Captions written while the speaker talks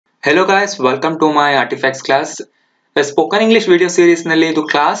Hello guys, welcome to my artifacts class. The spoken English video series ನಲ್ಲಿ ಇದು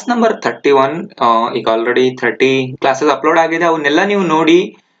class number 31. ಈಗ already 30 classes upload ಆಗಿದೆ. ಅವನ್ನೆಲ್ಲ ನೀವು ನೋಡಿ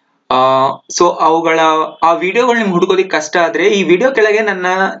ಸೊ ಅವುಗಳ ಆ ವಿಡಿಯೋಗಳು ನಿಮ್ಗೆ ಹುಡುಕೋದಿಕ್ಕೆ ಕಷ್ಟ ಆದ್ರೆ ಈ ವಿಡಿಯೋ ಕೆಳಗೆ ನನ್ನ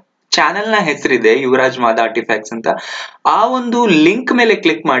ಚಾನೆಲ್ ನ ಹೆಸರಿದೆ ಯುವರಾಜ್ ಮಾದ ಆರ್ಟಿಫ್ಯಾಕ್ಟ್ಸ್ ಅಂತ. ಆ ಒಂದು ಲಿಂಕ್ ಮೇಲೆ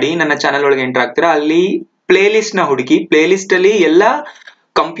ಕ್ಲಿಕ್ ಮಾಡಿ ನನ್ನ ಚಾನೆಲ್ ಒಳಗೆ ಎಂಟರ್ ಆಗ್ತೀರಾ. ಅಲ್ಲಿ ಪ್ಲೇ ಲಿಸ್ಟ್ ನ ಹುಡುಕಿ. ಪ್ಲೇ ಲಿಸ್ಟ್ ಅಲ್ಲಿ ಎಲ್ಲಾ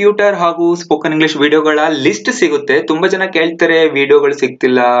ಕಂಪ್ಯೂಟರ್ ಹಾಗೂ ಸ್ಪೋಕನ್ ಇಂಗ್ಲಿಷ್ ವಿಡಿಯೋಗಳ ಲಿಸ್ಟ್ ಸಿಗುತ್ತೆ. ತುಂಬಾ ಜನ ಕೇಳ್ತಾರೆ ವಿಡಿಯೋಗಳು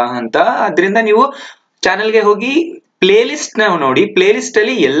ಸಿಗ್ತಿಲ್ಲ ಅಂತ. ಅದರಿಂದ ನೀವು ಚಾನೆಲ್ಗೆ ಹೋಗಿ ಪ್ಲೇ ಲಿಸ್ಟ್ ನ ನೋಡಿ. ಪ್ಲೇ ಲಿಸ್ಟ್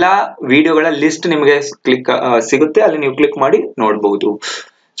ಅಲ್ಲಿ ಎಲ್ಲಾ ವಿಡಿಯೋಗಳ ಲಿಸ್ಟ್ ನಿಮಗೆ ಸಿಗುತ್ತೆ. ಅಲ್ಲಿ ನೀವು ಕ್ಲಿಕ್ ಮಾಡಿ ನೋಡಬಹುದು.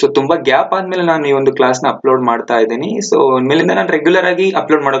 ಸೊ ತುಂಬಾ ಗ್ಯಾಪ್ ಆದ್ಮೇಲೆ ನಾನು ಈ ಒಂದು ಕ್ಲಾಸ್ ನ ಅಪ್ಲೋಡ್ ಮಾಡ್ತಾ ಇದ್ದೀನಿ. ಸೊ ಮೇಲಿಂದ ನಾನು ರೆಗ್ಯುಲರ್ ಆಗಿ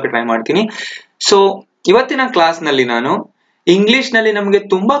ಅಪ್ಲೋಡ್ ಮಾಡೋಕೆ ಟ್ರೈ ಮಾಡ್ತೀನಿ. ಸೊ ಇವತ್ತಿನ ಕ್ಲಾಸ್ ನಲ್ಲಿ ನಾನು ಇಂಗ್ಲಿಷ್ ನಲ್ಲಿ ನಮಗೆ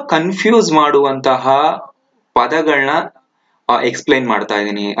ತುಂಬಾ ಕನ್ಫ್ಯೂಸ್ ಮಾಡುವಂತಹ ಪದಗಳನ್ನ ಎಕ್ಸ್ಪ್ಲೈನ್ ಮಾಡ್ತಾ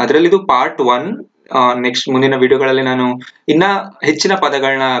ಇದ್ದೀನಿ. ಅದರಲ್ಲಿ ಇದು ಪಾರ್ಟ್ 1. ನೆಕ್ಸ್ಟ್ ಮುಂದಿನ ವಿಡಿಯೋಗಳಲ್ಲಿ ನಾನು ಇನ್ನ ಹೆಚ್ಚಿನ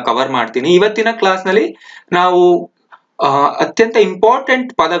ಪದಗಳನ್ನ ಕವರ್ ಮಾಡ್ತೀನಿ. ಇವತ್ತಿನ ಕ್ಲಾಸ್ ನಲ್ಲಿ ನಾವು ಅತ್ಯಂತ ಇಂಪಾರ್ಟೆಂಟ್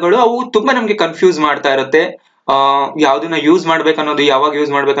ಪದಗಳು, ಅವು ತುಂಬಾ ನಮ್ಗೆ ಕನ್ಫ್ಯೂಸ್ ಮಾಡ್ತಾ ಇರುತ್ತೆ. ಯಾವ್ದನ್ನ ಯೂಸ್ ಮಾಡ್ಬೇಕನ್ನೋದು, ಯಾವಾಗ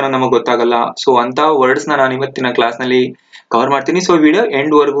ಯೂಸ್ ಮಾಡ್ಬೇಕನ್ನೋದು ನಮಗೆ ಗೊತ್ತಾಗಲ್ಲ. ಸೊ ಅಂತ ವರ್ಡ್ಸ್ ನಾನು ಇವತ್ತಿನ ಕ್ಲಾಸ್ ನಲ್ಲಿ ಕವರ್ ಮಾಡ್ತೀನಿ. ಸೊ ವಿಡಿಯೋ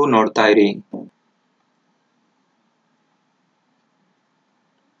ಎಂಡ್ ವರೆಗೂ ನೋಡ್ತಾ ಇರಿ.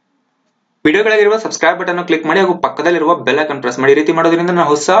 ವಿಡಿಯೋಗಳಾಗಿರುವ ಸಬ್ಸ್ಕ್ರೈಬ್ ಬಟನ್ ಕ್ಲಿಕ್ ಮಾಡಿ ಹಾಗೂ ಪಕ್ಕದಲ್ಲಿರುವ ಬೆಲ್ ಐಕಾನ್ ಪ್ರೆಸ್ ಮಾಡಿ. ಈ ರೀತಿ ಮಾಡೋದ್ರಿಂದ ನಾನು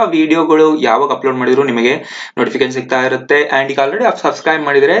ಹೊಸ ವಿಡಿಯೋಗಳು ಯಾವಾಗ ಅಪ್ಲೋಡ್ ಮಾಡಿದ್ರು ನಿಮಗೆ ನೋಟಿಫಿಕೇಶನ್ ಸಿಗ್ತಾ ಇರುತ್ತೆ. ಅಂಡ್ ಈಗ ಆಲ್ರೆಡಿ ಸಬ್ಸ್ಕ್ರೈಬ್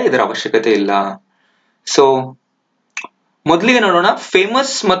ಮಾಡಿದ್ರೆ ಇದರ ಅವಶ್ಯಕತೆ ಇಲ್ಲ. ಸೊ ಮೊದಲಿಗೆ ನೋಡೋಣ,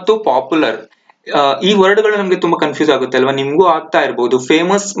 ಫೇಮಸ್ ಮತ್ತು ಪಾಪ್ಯುಲರ್. ಈ ವರ್ಡ್ಗಳು ನಮ್ಗೆ ತುಂಬಾ ಕನ್ಫ್ಯೂಸ್ ಆಗುತ್ತೆ ಅಲ್ವಾ? ನಿಮ್ಗೂ ಆಗ್ತಾ ಇರ್ಬೋದು.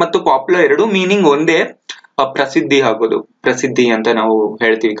 ಫೇಮಸ್ ಮತ್ತು ಪಾಪ್ಯುಲರ್ ಎರಡು ಮೀನಿಂಗ್ ಒಂದೇ. ಪ್ರಸಿದ್ಧಿ ಆಗೋದು, ಪ್ರಸಿದ್ಧಿ ಅಂತ ನಾವು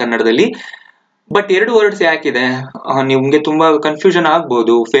ಹೇಳ್ತೀವಿ ಕನ್ನಡದಲ್ಲಿ. ಬಟ್ ಎರಡು ವರ್ಡ್ಸ್ ಯಾಕಿದೆ? ನಿಮ್ಗೆ ತುಂಬಾ ಕನ್ಫ್ಯೂಷನ್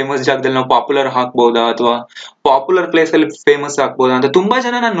ಆಗ್ಬಹುದು. ಫೇಮಸ್ ಜಾಗದಲ್ಲಿ ನಾವು ಪಾಪ್ಯುಲರ್ ಹಾಕ್ಬಹುದಾ, ಅಥವಾ ಪಾಪ್ಯುಲರ್ ಪ್ಲೇಸ್ ಅಲ್ಲಿ ಫೇಮಸ್ ಹಾಕ್ಬಹುದಾ ಅಂತ ತುಂಬಾ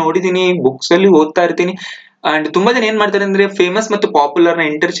ಜನ ನಾನು ನೋಡಿದೀನಿ, ಬುಕ್ಸ್ ಅಲ್ಲಿ ಓದ್ತಾ ಇರ್ತೀನಿ. ಅಂಡ್ ತುಂಬಾ ಜನ ಏನ್ ಮಾಡ್ತಾರೆ ಅಂದ್ರೆ ಫೇಮಸ್ ಮತ್ತು ಪಾಪ್ಯುಲರ್ ನ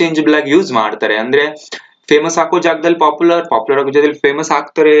ಇಂಟರ್ಚೇಂಜಬಲ್ ಆಗಿ ಯೂಸ್ ಮಾಡ್ತಾರೆ. ಅಂದ್ರೆ ಫೇಮಸ್ ಹಾಕೋ ಜಾಗದಲ್ಲಿ ಪಾಪ್ಯುಲರ್, ಪಾಪ್ಯುಲರ್ ಆಗೋ ಜಾಗದಲ್ಲಿ ಫೇಮಸ್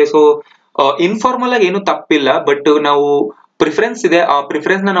ಹಾಕ್ತಾರೆ. ಸೊ ಇನ್ಫಾರ್ಮಲ್ ಆಗಿ ಏನು ತಪ್ಪಿಲ್ಲ, ಬಟ್ ನಾವು ಪ್ರಿಫರೆನ್ಸ್ ಇದೆ, ಆ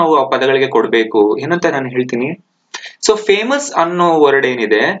ಪ್ರಿಫರೆನ್ಸ್ ನ ನಾವು ಆ ಪದಗಳಿಗೆ ಕೊಡ್ಬೇಕು ಏನಂತ ನಾನು ಹೇಳ್ತೀನಿ. ಸೊ ಫೇಮಸ್ ಅನ್ನೋ ವರ್ಡ್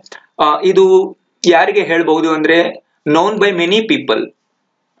ಏನಿದೆ, ಇದು ಯಾರಿಗೆ ಹೇಳ್ಬಹುದು ಅಂದ್ರೆ ನೋನ್ ಬೈ ಮೆನಿ ಪೀಪಲ್.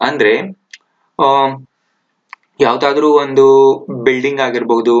 ಅಂದ್ರೆ ಯಾವ್ದಾದ್ರು ಒಂದು ಬಿಲ್ಡಿಂಗ್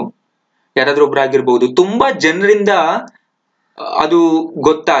ಆಗಿರ್ಬಹುದು, ಯಾರಾದ್ರೂ ಒಬ್ರು ಆಗಿರ್ಬಹುದು, ತುಂಬಾ ಜನರಿಂದ ಅದು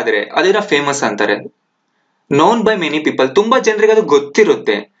ಗೊತ್ತಾದ್ರೆ ಅದನ್ನ ಫೇಮಸ್ ಅಂತಾರೆ. ನೋನ್ ಬೈ ಮೆನಿ ಪೀಪಲ್, ತುಂಬಾ ಜನರಿಗೆ ಅದು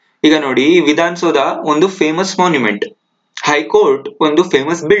ಗೊತ್ತಿರುತ್ತೆ. ಈಗ ನೋಡಿ, ವಿಧಾನಸೌಧ ಒಂದು ಫೇಮಸ್ ಮಾನ್ಯುಮೆಂಟ್, ಹೈಕೋರ್ಟ್ ಒಂದು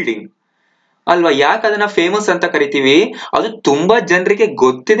ಫೇಮಸ್ ಬಿಲ್ಡಿಂಗ್ ಅಲ್ವಾ? ಯಾಕೆ ಅದನ್ನ ಫೇಮಸ್ ಅಂತ ಕರಿತೀವಿ? ಅದು ತುಂಬಾ ಜನರಿಗೆ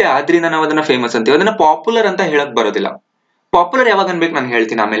ಗೊತ್ತಿದೆ, ಆದ್ರಿಂದ ನಾವು ಅದನ್ನ ಫೇಮಸ್ ಅಂತೀವಿ. ಅದನ್ನ ಪಾಪ್ಯುಲರ್ ಅಂತ ಹೇಳಕ್ ಬರೋದಿಲ್ಲ. ಪಾಪ್ಯುಲರ್ ಯಾವಾಗ ಅನ್ಬೇಕು ನಾನು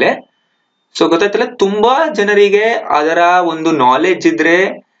ಹೇಳ್ತೀನಿ ಆಮೇಲೆ. ಸೊ ಗೊತ್ತಾಯ್ತಲ್ಲ, ತುಂಬಾ ಜನರಿಗೆ ಅದರ ಒಂದು ನಾಲೆಡ್ಜ್ ಇದ್ರೆ,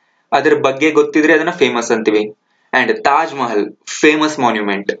 ಅದ್ರ ಬಗ್ಗೆ ಗೊತ್ತಿದ್ರೆ ಅದನ್ನ ಫೇಮಸ್ ಅಂತೀವಿ. And Taj Mahal famous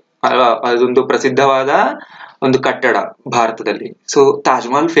monument ಅಲ್ವಾ? ಅದೊಂದು ಪ್ರಸಿದ್ಧವಾದ ಒಂದು ಕಟ್ಟಡ ಭಾರತದಲ್ಲಿ. So Taj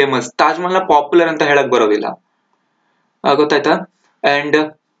Mahal famous. ತಾಜ್ ಮಹಲ್ ನ ಪಾಪ್ಯುಲರ್ ಅಂತ ಹೇಳಕ್ ಬರೋದಿಲ್ಲ. ಗೊತ್ತಾಯ್ತಾ? ಅಂಡ್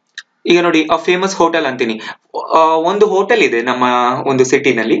ಈಗ ನೋಡಿ, ಆ ಫೇಮಸ್ ಹೋಟೆಲ್ ಅಂತೀನಿ. ಒಂದು ಹೋಟೆಲ್ ಇದೆ ನಮ್ಮ ಒಂದು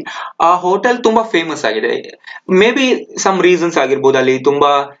ಸಿಟಿನಲ್ಲಿ. ಆ ಹೋಟೆಲ್ ತುಂಬಾ ಫೇಮಸ್ ಆಗಿದೆ. ಮೇ ಬಿ ಸಮ್ ರೀಸನ್ಸ್ ಆಗಿರ್ಬೋದು. ಅಲ್ಲಿ ತುಂಬಾ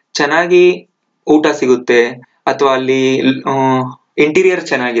ಚೆನ್ನಾಗಿ ಊಟ ಸಿಗುತ್ತೆ, ಅಥವಾ ಅಲ್ಲಿ ಇಂಟೀರಿಯರ್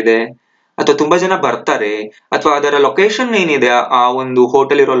ಚೆನ್ನಾಗಿದೆ, ಅಥವಾ ತುಂಬಾ ಜನ ಬರ್ತಾರೆ, ಅಥವಾ ಅದರ ಲೊಕೇಶನ್ ಏನಿದೆ, ಆ ಒಂದು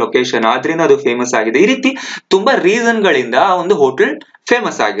ಹೋಟೆಲ್ ಇರೋ ಲೊಕೇಶನ್, ಆದ್ರಿಂದ ಅದು ಫೇಮಸ್ ಆಗಿದೆ. ಈ ರೀತಿ ತುಂಬಾ ರೀಸನ್ ಗಳಿಂದ ಆ ಒಂದು ಹೋಟೆಲ್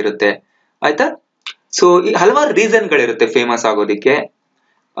ಫೇಮಸ್ ಆಗಿರುತ್ತೆ. ಆಯ್ತಾ? ಸೊ ಹಲವಾರು ರೀಸನ್ ಗಳಿರುತ್ತೆ ಫೇಮಸ್ ಆಗೋದಿಕ್ಕೆ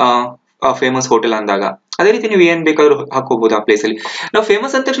ಫೇಮಸ್ ಹೋಟೆಲ್ ಅಂದಾಗ. ಅದೇ ರೀತಿ ನೀವು ಏನ್ ಬೇಕಾದ್ರೂ ಹಾಕೋಬಹುದು ಆ ಪ್ಲೇಸ್ ಅಲ್ಲಿ. ನಾವು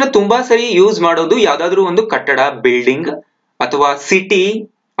ಫೇಮಸ್ ಅಂದ ತಕ್ಷಣ ತುಂಬಾ ಸರಿ ಯೂಸ್ ಮಾಡೋದು ಯಾವ್ದಾದ್ರು ಒಂದು ಕಟ್ಟಡ, ಬಿಲ್ಡಿಂಗ್, ಅಥವಾ ಸಿಟಿ,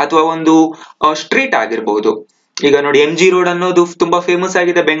 ಅಥವಾ ಒಂದು ಸ್ಟ್ರೀಟ್ ಆಗಿರ್ಬಹುದು. ಈಗ ನೋಡಿ, MG ರೋಡ್ ಅನ್ನೋದು ತುಂಬಾ ಫೇಮಸ್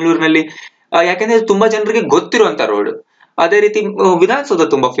ಆಗಿದೆ ಬೆಂಗಳೂರಿನಲ್ಲಿ. ಯಾಕಂದ್ರೆ ತುಂಬಾ ಜನರಿಗೆ ಗೊತ್ತಿರುವಂತ ರೋಡ್. ಅದೇ ರೀತಿ ವಿಧಾನಸೌಧ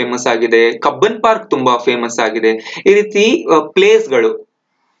ತುಂಬಾ ಫೇಮಸ್ ಆಗಿದೆ, ಕಬ್ಬನ್ ಪಾರ್ಕ್ ತುಂಬಾ ಫೇಮಸ್ ಆಗಿದೆ. ಈ ರೀತಿ ಪ್ಲೇಸ್ಗಳು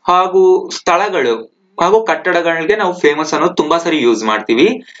ಹಾಗೂ ಸ್ಥಳಗಳು ಹಾಗೂ ಕಟ್ಟಡಗಳಿಗೆ ನಾವು ಫೇಮಸ್ ಅನ್ನೋದು ತುಂಬಾ ಸರಿ ಯೂಸ್ ಮಾಡ್ತೀವಿ.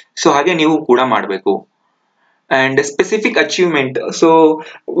 ಸೊ ಹಾಗೆ ನೀವು ಕೂಡ ಮಾಡ್ಬೇಕು. ಅಂಡ್ ಸ್ಪೆಸಿಫಿಕ್ ಅಚೀವ್ಮೆಂಟ್, ಸೊ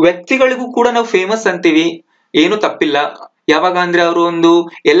ವ್ಯಕ್ತಿಗಳಿಗೂ ಕೂಡ ನಾವು ಫೇಮಸ್ ಅಂತೀವಿ, ಏನು ತಪ್ಪಿಲ್ಲ. ಯಾವಾಗ ಅಂದ್ರೆ ಅವರು ಒಂದು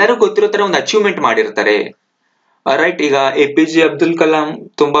ಎಲ್ಲರಿಗೂ ಗೊತ್ತಿರೋ ತರ ಒಂದು ಅಚೀವ್ಮೆಂಟ್ ಮಾಡಿರ್ತಾರೆ, ರೈಟ್? ಈಗ APJ ಅಬ್ದುಲ್ ಕಲಾಂ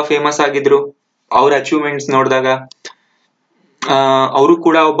ತುಂಬಾ ಫೇಮಸ್ ಆಗಿದ್ರು. ಅವ್ರ ಅಚೀವ್ಮೆಂಟ್ಸ್ ನೋಡಿದಾಗ ಅವರು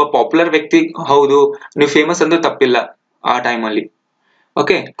ಕೂಡ ಒಬ್ಬ ಪಾಪ್ಯುಲರ್ ವ್ಯಕ್ತಿ. ಹೌದು, ನೀವು ಫೇಮಸ್ ಅಂದ್ರೆ ತಪ್ಪಿಲ್ಲ ಆ ಟೈಮ್ ಅಲ್ಲಿ.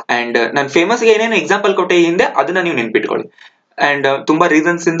 ಓಕೆ. ಅಂಡ್ ನಾನು ಫೇಮಸ್ ಗೆ ಏನೇನು ಎಕ್ಸಾಂಪಲ್ ಕೊಟ್ಟೆ ಹಿಂದೆ, ಅದನ್ನ ನೀವು ನೆನ್ಪಿಟ್ಕೊಳ್ಳಿ. ಅಂಡ್ ತುಂಬಾ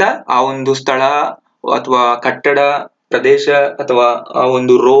ರೀಸನ್ಸ್ ಇಂದ ಆ ಒಂದು ಸ್ಥಳ ಅಥವಾ ಕಟ್ಟಡ, ಪ್ರದೇಶ, ಅಥವಾ ಆ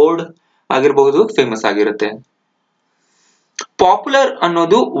ಒಂದು ರೋಡ್ ಆಗಿರಬಹುದು ಫೇಮಸ್ ಆಗಿರುತ್ತೆ. ಪಾಪ್ಯುಲರ್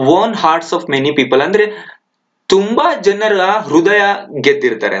ಅನ್ನೋದು own arts of many people. ಅಂದ್ರೆ ತುಂಬಾ ಜನರ ಹೃದಯ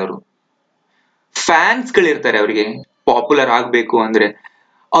ಗೆದ್ದಿರ್ತಾರೆ ಅವರು. ಫ್ಯಾನ್ಸ್ ಗಳಿರ್ತಾರೆ ಅವರಿಗೆ ಪಾಪ್ಯುಲರ್ ಆಗ್ಬೇಕು ಅಂದ್ರೆ.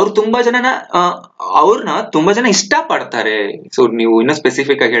 ಅವ್ರು ತುಂಬಾ ಜನನ ಅವ್ರನ್ನ ತುಂಬಾ ಜನ ಇಷ್ಟ ಪಡ್ತಾರೆ. ಸೊ ನೀವು ಇನ್ನೂ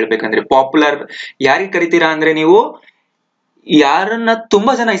ಸ್ಪೆಸಿಫಿಕ್ ಆಗಿ ಹೇಳ್ಬೇಕಂದ್ರೆ ಪಾಪ್ಯುಲರ್ ಯಾರಿಗೆ ಕರಿತೀರಾ ಅಂದ್ರೆ ನೀವು ಯಾರನ್ನ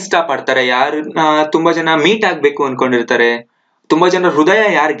ತುಂಬಾ ಜನ ಇಷ್ಟ ಪಡ್ತಾರೆ, ಯಾರನ್ನ ತುಂಬಾ ಜನ ಮೀಟ್ ಆಗ್ಬೇಕು ಅನ್ಕೊಂಡಿರ್ತಾರೆ, ತುಂಬಾ ಜನ ಹೃದಯ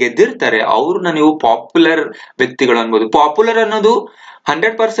ಯಾರು ಗೆದ್ದಿರ್ತಾರೆ ಅವ್ರನ್ನ ನೀವು ಪಾಪ್ಯುಲರ್ ವ್ಯಕ್ತಿಗಳು ಅನ್ಬೋದು. ಪಾಪ್ಯುಲರ್ ಅನ್ನೋದು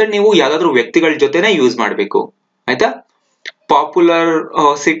 100% ನೀವು ಯಾವ್ದಾದ್ರು ವ್ಯಕ್ತಿಗಳ ಜೊತೆನೆ ಯೂಸ್ ಮಾಡ್ಬೇಕು, ಆಯ್ತಾ. ಪಾಪ್ಯುಲರ್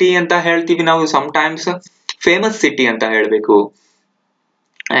ಸಿಟಿ ಅಂತ ಹೇಳ್ತೀವಿ ನಾವು, ಸಮ್ ಟೈಮ್ಸ್ ಫೇಮಸ್ ಸಿಟಿ ಅಂತ ಹೇಳ್ಬೇಕು.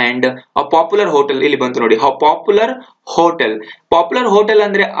 ಅಂಡ್ ಪಾಪ್ಯುಲರ್ ಹೋಟೆಲ್ ಇಲ್ಲಿ ಬಂತು ನೋಡಿ, ಪಾಪ್ಯುಲರ್ ಹೋಟೆಲ್. ಪಾಪ್ಯುಲರ್ ಹೋಟೆಲ್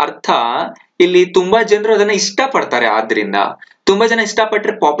ಅಂದ್ರೆ ಅರ್ಥ ಇಲ್ಲಿ ತುಂಬಾ ಜನರು ಅದನ್ನ ಇಷ್ಟ ಪಡ್ತಾರೆ, ಆದ್ರಿಂದ ತುಂಬಾ ಜನ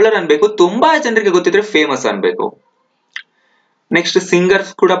ಇಷ್ಟಪಟ್ರೆ ಪಾಪ್ಯುಲರ್ ಅನ್ಬೇಕು, ತುಂಬಾ ಜನರಿಗೆ ಗೊತ್ತಿದ್ರೆ ಫೇಮಸ್ ಅನ್ಬೇಕು. ನೆಕ್ಸ್ಟ್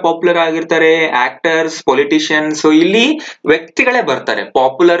ಸಿಂಗರ್ಸ್ ಕೂಡ ಪಾಪ್ಯುಲರ್ ಆಗಿರ್ತಾರೆ, ಆಕ್ಟರ್ಸ್, ಪೊಲಿಟಿಷಿಯನ್ಸ್, ಇಲ್ಲಿ ವ್ಯಕ್ತಿಗಳೇ ಬರ್ತಾರೆ.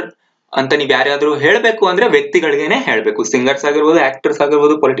 ಪಾಪ್ಯುಲರ್ ಅಂತ ನೀವ್ ಯಾರ್ಯಾದ್ರು ಹೇಳ್ಬೇಕು ಅಂದ್ರೆ ವ್ಯಕ್ತಿಗಳಿಗೇನೆ ಹೇಳ್ಬೇಕು. ಸಿಂಗರ್ಸ್ ಆಗಿರ್ಬೋದು, ಆಕ್ಟರ್ಸ್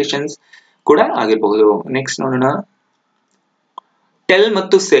ಆಗಿರ್ಬೋದು, ಪೊಲಿಟಿಷಿಯನ್ಸ್ ಕೂಡ ಆಗಿರ್ಬಹುದು. ನೆಕ್ಸ್ಟ್ ನೋಡೋಣ, ಟೆಲ್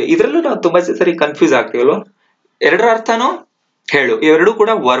ಮತ್ತು ಸೇ. ಇದ್ರಲ್ಲೂ ನಾವು ತುಂಬಾ ಸರಿ ಕನ್ಫ್ಯೂಸ್ ಆಗ್ತೀವಲ್ವ. ಎರಡರ ಅರ್ಥನೂ ಹೇಳು, ಇವೆರಡು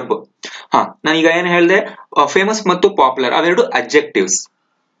ಕೂಡ ವರ್ಬ್. ನಾನೀಗ ಏನ್ ಹೇಳ್ದೆ, ಫೇಮಸ್ ಮತ್ತು ಪಾಪ್ಯುಲರ್ ಅವೆರಡು ಅಡ್ಜೆಕ್ಟಿವ್ಸ್,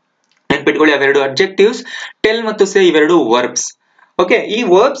 ನೆನ್ಪಿಟ್ಕೊಳ್ಳಿ ಅವೆರಡು ಅಡ್ಜೆಕ್ಟಿವ್ಸ್. ಟೆಲ್ ಮತ್ತು ಸೇ ಇವೆರಡು ವರ್ಬ್ಸ್. ಓಕೆ, ಈ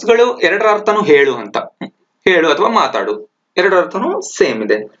ವರ್ಬ್ಸ್ ಗಳು ಎರಡರ ಅರ್ಥನೂ ಹೇಳು ಅಂತ, ಹೇಳು ಅಥವಾ ಮಾತಾಡು, ಎರಡರ ಅರ್ಥನೂ ಸೇಮ್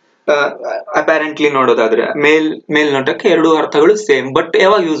ಇದೆ. ಅಪ್ಯಾರೆಂಟ್ಲಿ ನೋಡೋದಾದ್ರೆ ಮೇಲ್ನೋಟಕ್ಕೆ ಎರಡು ಅರ್ಥಗಳು ಸೇಮ್, ಬಟ್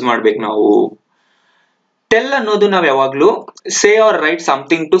ಯಾವಾಗ ಯೂಸ್ ಮಾಡ್ಬೇಕು ನಾವು? ಟೆಲ್ ಅನ್ನೋದು ನಾವ್ ಯಾವಾಗ್ಲೂ ಸೇ are write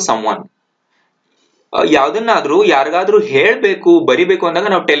something to some one, ಯಾವ್ದನ್ನಾದ್ರೂ ಯಾರಿಗಾದ್ರೂ ಹೇಳ್ಬೇಕು, ಬರಿಬೇಕು ಅಂದಾಗ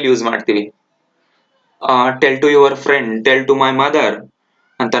ನಾವು ಟೆಲ್ ಯೂಸ್ ಮಾಡ್ತೀವಿ. Tell to your friend, tell to my mother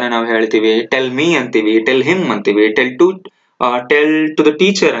ಅಂತಾನೆ ನಾವು ಹೇಳ್ತೀವಿ. ಟೆಲ್ ಮೀ ಅಂತೀವಿ, ಟೆಲ್ ಹಿಮ್ ಅಂತೀವಿ, ಟೆಲ್ ಟು ದ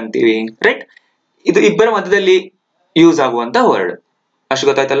ಟೀಚರ್ ಅಂತೀವಿ, ರೈಟ್. ಇದು ಇಬ್ಬರ ಮಧ್ಯದಲ್ಲಿ ಯೂಸ್ ಆಗುವಂತ ವರ್ಡ್, ಅಷ್ಟು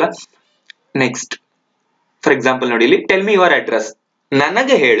ಗೊತ್ತಾಯ್ತಲ್ಲ. ನೆಕ್ಸ್ಟ್ ಫಾರ್ ಎಕ್ಸಾಂಪಲ್ ನೋಡಿ, ಇಲ್ಲಿ ಟೆಲ್ ಮಿ ಯುವರ್ ಅಡ್ರೆಸ್,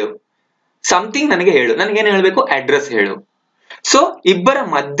 ನನಗೆ ಹೇಳು, ಸಮಥಿಂಗ್ ನನಗೆ ಹೇಳು, ನನಗೇನು ಹೇಳ್ಬೇಕು, ಅಡ್ರೆಸ್ ಹೇಳು. ಸೊ ಇಬ್ಬರ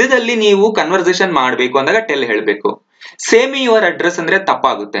ಮಧ್ಯದಲ್ಲಿ ನೀವು ಕನ್ವರ್ಸೇಷನ್ ಮಾಡ್ಬೇಕು ಅಂದಾಗ ಟೆಲ್ ಹೇಳ್ಬೇಕು. ಸೇಮ್ ಯುವರ್ ಅಡ್ರೆಸ್ ಅಂದ್ರೆ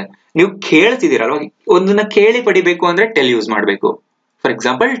ತಪ್ಪಾಗುತ್ತೆ, ನೀವು ಕೇಳ್ತಿದ್ದೀರಲ್ವಾ, ಒಂದನ್ನ ಕೇಳಿ ಪಡಿಬೇಕು ಅಂದ್ರೆ ಟೆಲ್ ಯೂಸ್ ಮಾಡ್ಬೇಕು. For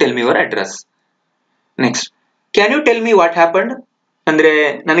example tell me your address. Next, can you tell me what happened ಅಂದ್ರೆ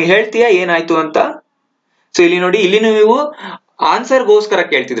ನನಗೆ ಹೇಳ್ತೀಯಾ ಏನಾಯ್ತು ಅಂತ. ಸೊ ಇಲ್ಲಿ ನೋಡಿ, ಇಲ್ಲಿ ನೀವು ಆನ್ಸರ್ಗೋಸ್ಕರ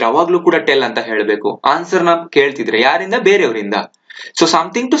ಕೇಳ್ತಿದ್ರೆ ಅವಾಗ್ಲೂ ಕೂಡ ಟೆಲ್ ಅಂತ ಹೇಳ್ಬೇಕು. ಆನ್ಸರ್ನ ಕೇಳ್ತಿದ್ರೆ ಯಾರಿಂದ, ಬೇರೆಯವರಿಂದ. So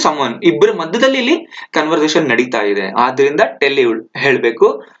something to some one, ಇಬ್ಬರ ಮಧ್ಯದಲ್ಲಿ ಇಲ್ಲಿ ಕನ್ವರ್ಸೇಷನ್ ನಡೀತಾ ಇದೆ, ಆದ್ರಿಂದ ಟೆಲ್ ಹೇಳ್ಬೇಕು.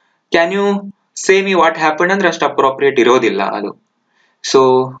 Can you say me what happened ಅಂದ್ರೆ ಅಷ್ಟು ಅಪ್ರೋಪ್ರಿಯೇಟ್ ಇರೋದಿಲ್ಲ ಅದು. ಸೊ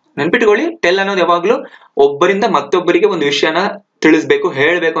ನೆನ್ಪಿಟ್ಕೊಳ್ಳಿ, ಟೆಲ್ ಅನ್ನೋದು ಯಾವಾಗ್ಲೂ ಒಬ್ಬರಿಂದ ಮತ್ತೊಬ್ಬರಿಗೆ ಒಂದು ವಿಷಯನ ತಿಳಿಸ್ಬೇಕು,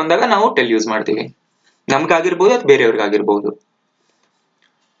 ಹೇಳ್ಬೇಕು ಅಂದಾಗ ನಾವು ಟೆಲ್ ಯೂಸ್ ಮಾಡ್ತೀವಿ, ನಮ್ಗಾಗಿರ್ಬೋದು ಅಥವಾ ಬೇರೆಯವ್ರಿಗಾಗಿರ್ಬೋದು.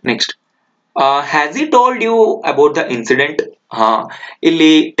 Next, has he told you about the incident.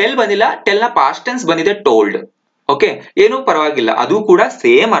 ಇಲ್ಲಿ ಟೆಲ್ ಬಂದಿಲ್ಲ, ಟೆಲ್ ನ ಪಾಸ್ಟ್ ಟೆನ್ಸ್ ಬಂದಿದೆ ಟೋಲ್ಡ್. ಓಕೆ, ಏನು ಪರವಾಗಿಲ್ಲ, ಅದು ಕೂಡ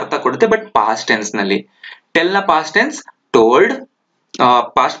ಸೇಮ್ ಅರ್ಥ ಕೊಡುತ್ತೆ, ಬಟ್ ಪಾಸ್ಟ್ ಟೆನ್ಸ್ ನಲ್ಲಿ. ಟೆಲ್ ನ past tense told,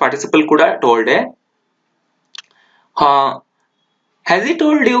 past participle ಕೂಡ told. Has he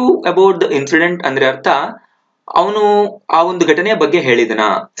told you about the incident ಅಂದ್ರೆ ಅರ್ಥ ಅವನು ಆ ಒಂದು ಘಟನೆಯ ಬಗ್ಗೆ ಹೇಳಿದನ.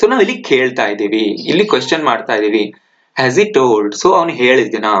 ಸೊ ನಾವ್ ಇಲ್ಲಿ ಕೇಳ್ತಾ ಇದೀವಿ, ಇಲ್ಲಿ ಕ್ವೆಶ್ಚನ್ ಮಾಡ್ತಾ ಇದೀವಿ. ಹ್ಯಾಸ್ ಹಿ ಟೋಲ್ಡ್, ಸೊ ಅವನು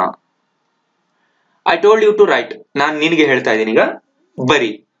ಹೇಳಿದಿನ. I told you to right, ನಾನ್ ನಿನಗೆ ಹೇಳ್ತಾ ಇದ್ದೀನಿ ಈಗ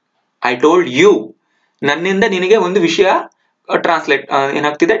ಬರಿ. ಐ ಟೋಲ್ಡ್ ಯು, ನನ್ನಿಂದ ನಿನಗೆ ಒಂದು ವಿಷಯ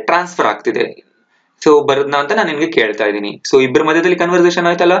ಏನಾಗ್ತಿದೆ, ಟ್ರಾನ್ಸ್ಫರ್ ಆಗ್ತಿದೆ. ಸೊ ಬರದ್ನ ಅಂತ ನಾನು ನಿನ್ಗೆ ಕೇಳ್ತಾ ಇದ್ದೀನಿ. ಸೊ ಇಬ್ಬರ ಮಧ್ಯದಲ್ಲಿ ಕನ್ವರ್ಸೇಷನ್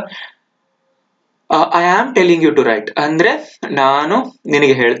ಆಯ್ತಲ್ಲ. I am telling you to right ಅಂದ್ರೆ ನಾನು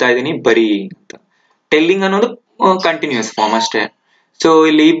ನಿನಗೆ ಹೇಳ್ತಾ ಇದ್ದೀನಿ ಬರಿ ಅಂತ. ಟೆಲ್ಲಿಂಗ್ ಅನ್ನೋದು ಕಂಟಿನ್ಯೂಸ್ ಫಾರ್ಮ್ ಅಷ್ಟೇ. ಸೊ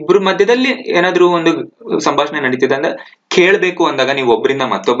ಇಲ್ಲಿ ಇಬ್ರ ಮಧ್ಯದಲ್ಲಿ ಏನಾದ್ರೂ ಒಂದು ಸಂಭಾಷಣೆ ನಡೀತಿದೆ ಅಂದ್ರೆ ಕೇಳ್ಬೇಕು ಅಂದಾಗ ನೀವು ಒಬ್ಬರಿಂದ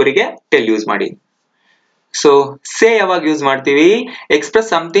ಮತ್ತೊಬ್ಬರಿಗೆ ಟೆಲ್ ಯೂಸ್ ಮಾಡಿ. ಸೊ ಸೇ ಯಾವಾಗ ಯೂಸ್ ಮಾಡ್ತೀವಿ,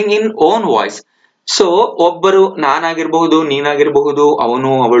 express something in own voice. So ಒಬ್ಬರು, ನಾನಾಗಿರ್ಬಹುದು, ನೀನಾಗಿರ್ಬಹುದು,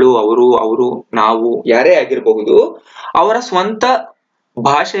 ಅವನು, ಅವಳು, ಅವರು, ನಾವು, ಯಾರೇ ಆಗಿರಬಹುದು, ಅವರ ಸ್ವಂತ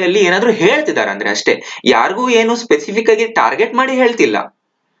ಭಾಷೆಯಲ್ಲಿ ಏನಾದ್ರೂ ಹೇಳ್ತಿದ್ದಾರೆ ಅಂದ್ರೆ ಅಷ್ಟೇ. ಯಾರಿಗೂ ಏನು ಸ್ಪೆಸಿಫಿಕ್ ಆಗಿ ಟಾರ್ಗೆಟ್ ಮಾಡಿ ಹೇಳ್ತಿಲ್ಲ.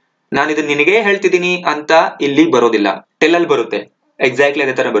 ನಾನು ಇದು ನಿನಗೆ ಹೇಳ್ತಿದ್ದೀನಿ ಅಂತ ಇಲ್ಲಿ ಬರೋದಿಲ್ಲ, ಟೆಲ್ ಅಲ್ಲಿ ಬರುತ್ತೆ, ಎಕ್ಸಾಕ್ಟ್ಲಿ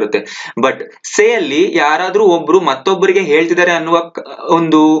ಅದೇ ತರ ಬರುತ್ತೆ. ಬಟ್ ಸೇ ಅಲ್ಲಿ ಯಾರಾದ್ರೂ ಒಬ್ರು ಮತ್ತೊಬ್ಬರಿಗೆ ಹೇಳ್ತಿದ್ದಾರೆ ಅನ್ನುವ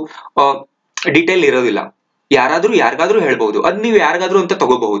ಒಂದು ಡೀಟೇಲ್ ಇರೋದಿಲ್ಲ. ಯಾರಾದ್ರೂ ಯಾರಿಗಾದ್ರೂ ಹೇಳ್ಬಹುದು, ಅದ್ ನೀವು ಯಾರಿಗಾದ್ರೂ ಅಂತ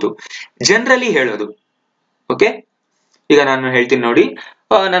ತಗೋಬಹುದು, ಜನರಲಿ ಹೇಳೋದು. ಓಕೆ, ಈಗ ನಾನು ಹೇಳ್ತೀನಿ ನೋಡಿ,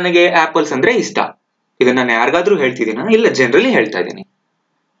 ನನಗೆ ಆಪಲ್ಸ್ ಅಂದ್ರೆ ಇಷ್ಟ. ಈಗ ನಾನು ಯಾರಿಗಾದ್ರೂ ಹೇಳ್ತಿದ್ದೀನ, ಇಲ್ಲ ಜನರಲಿ ಹೇಳ್ತಾ ಇದ್ದೀನಿ,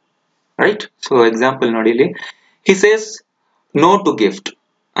 ರೈಟ್. ಸೊ ಎಕ್ಸಾಂಪಲ್ ನೋಡಿ ಇಲ್ಲಿ, he says no to gift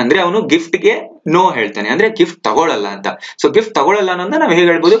ಅಂದ್ರೆ ಅವನು ಗಿಫ್ಟ್ ಗೆ ನೋ ಹೇಳ್ತಾನೆ, ಅಂದ್ರೆ ಗಿಫ್ಟ್ ತಗೊಳ್ಳಲ್ಲ ಅಂತ. ಸೊ ಗಿಫ್ಟ್ ತಗೊಳ್ಳಲ್ಲ ಅನ್ನೋದನ್ನ ನಾವು ಹೇಗೆ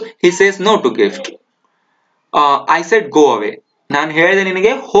ಹೇಳ್ಬೋದು, he says no to gift. I said ಗೋ ಅವೇ, ನಾನು ಹೇಳಿದೆ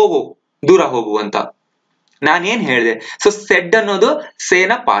ನಿನಗೆ ಹೋಗು, ದೂರ ಹೋಗು ಅಂತ. ನಾನೇನ್ ಹೇಳಿದೆ, ಸೊ ಸೆಡ್ ಅನ್ನೋದು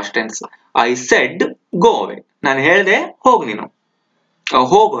Sena past tense. I said ಗೋ ಅವೇ, ನಾನು ಹೇಳ್ದೆ ಹೋಗು, ನೀನು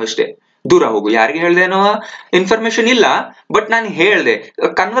ಹೋಗು ಅಷ್ಟೇ. ದೂರ ಹೋಗು. ಯಾರಿಗೆ ಹೇಳ್ದೆ ಅನ್ನೋ ಇನ್ಫಾರ್ಮೇಶನ್ ಇಲ್ಲ, ಬಟ್ ನಾನು ಹೇಳ್ದೆ.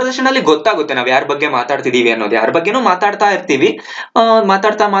 ಕನ್ವರ್ಸೇಷನ್ ಅಲ್ಲಿ ಗೊತ್ತಾಗುತ್ತೆ ನಾವ್ ಯಾರ ಬಗ್ಗೆ ಮಾತಾಡ್ತಿದೀವಿ ಅನ್ನೋದು. ಯಾರ ಬಗ್ಗೆನೂ ಮಾತಾಡ್ತಾ ಇರ್ತೀವಿ,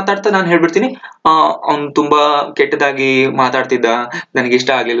 ಮಾತಾಡ್ತಾ ಮಾತಾಡ್ತಾ ನಾನು ಹೇಳ್ಬಿಡ್ತೀನಿ, ಅವ್ನು ತುಂಬಾ ಕೆಟ್ಟದಾಗಿ ಮಾತಾಡ್ತಿದ್ದ, ನನಗೆ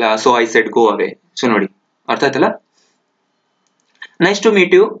ಇಷ್ಟ ಆಗ್ಲಿಲ್ಲ, so I said go away. So ನೋಡಿ, ಅರ್ಥ ಆಯ್ತಲ್ಲ. Nice to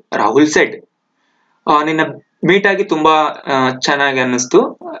meet you, Rahul shed. ನಿನ್ನ ಮೀಟ್ ಆಗಿ ತುಂಬಾ ಚೆನ್ನಾಗಿ ಅನ್ನಿಸ್ತು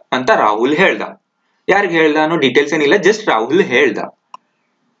ಅಂತ ರಾಹುಲ್ ಹೇಳ್ದ. ಯಾರಿಗೆ ಹೇಳ್ದ ಅನ್ನೋ ಡೀಟೇಲ್ಸ್ ಏನಿಲ್ಲ, ಜಸ್ಟ್ ರಾಹುಲ್ ಹೇಳ್ದ.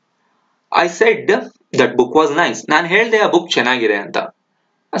 I said that book was nice. ನಾನು ಹೇಳ್ದೆ ಆ ಬುಕ್ ಚೆನ್ನಾಗಿದೆ ಅಂತ,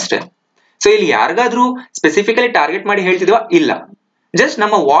 ಅಷ್ಟೇ. ಸೊ ಇಲ್ಲಿ ಯಾರಿಗಾದ್ರೂ ಸ್ಪೆಸಿಫಿಕಲಿ ಟಾರ್ಗೆಟ್ ಮಾಡಿ ಹೇಳ್ತಿದ್ವಾ? ಇಲ್ಲ, ಜಸ್ಟ್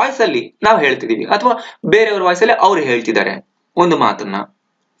ನಮ್ಮ ವಾಯ್ಸ್ ಅಲ್ಲಿ ನಾವು ಹೇಳ್ತಿದೀವಿ, ಅಥವಾ ಬೇರೆಯವ್ರ ವಾಯ್ಸ್ ಅಲ್ಲಿ ಅವ್ರು ಹೇಳ್ತಿದ್ದಾರೆ ಒಂದು ಮಾತನ್ನ.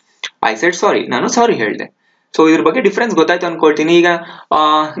 ಐ ಸೆಡ್ ಸಾರಿ, ನಾನು ಸಾರಿ ಹೇಳ್ದೆ. ಸೊ ಇದ್ರ ಬಗ್ಗೆ ಡಿಫ್ರೆನ್ಸ್ ಗೊತ್ತಾಯ್ತು ಅನ್ಕೊಳ್ತೀನಿ. ಈಗ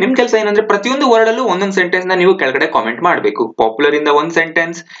ನಿಮ್ ಕೆಲಸ ಏನಂದ್ರೆ ಪ್ರತಿಯೊಂದು ವರ್ಡ್ ಅಲ್ಲೂ ಒಂದೊಂದು ಸೆಂಟೆನ್ಸ್ ನ ನೀವು ಕೆಳಗಡೆ ಕಾಮೆಂಟ್ ಮಾಡ್ಬೇಕು. ಪಾಪ್ಯುಲರ್ ಇಂದ ಒಂದ್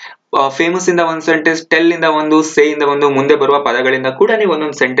ಸೆಂಟೆನ್ಸ್, ಫೇಮಸ್ ಇಂದ ಒಂದ್ ಸೆಂಟೆನ್ಸ್, ಟೆಲ್ ಇಂದ ಒಂದು, ಸೇ ಇಂದ ಒಂದು, ಮುಂದೆ ಬರುವ ಪದಗಳಿಂದ ಕೂಡ ನೀವು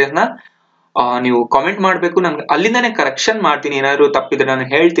ಒಂದೊಂದು ಸೆಂಟೆನ್ಸ್ ನ ನೀವು ಕಾಮೆಂಟ್ ಮಾಡ್ಬೇಕು. ನನ್ಗೆ ಅಲ್ಲಿಂದಾನೇ ಕರೆಕ್ಷನ್ ಮಾಡ್ತೀನಿ, ಏನಾದ್ರು ತಪ್ಪಿದ್ರೆ ನಾನು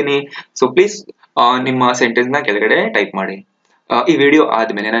ಹೇಳ್ತೀನಿ. ಸೊ ಪ್ಲೀಸ್ ನಿಮ್ಮ ಸೆಂಟೆನ್ಸ್ ನ ಕೆಳಗಡೆ ಟೈಪ್ ಮಾಡಿ. ಈ ವಿಡಿಯೋ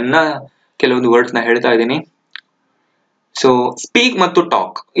ಆದ್ಮೇಲೆ ನನ್ನ ಕೆಲವೊಂದು ವರ್ಡ್ಸ್ ನ ಹೇಳ್ತಾ ಇದ್ದೀನಿ. ಸೊ ಸ್ಪೀಕ್ ಮತ್ತು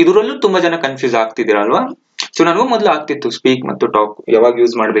ಟಾಕ್, ಇದರಲ್ಲೂ ತುಂಬಾ ಜನ ಕನ್ಫ್ಯೂಸ್ ಆಗ್ತಿದ್ದೀರಲ್ವಾ? ಸೊ ನನಗೂ ಮೊದಲು ಆಗ್ತಿತ್ತು ಸ್ಪೀಕ್ ಮತ್ತು ಟಾಕ್ ಯಾವಾಗ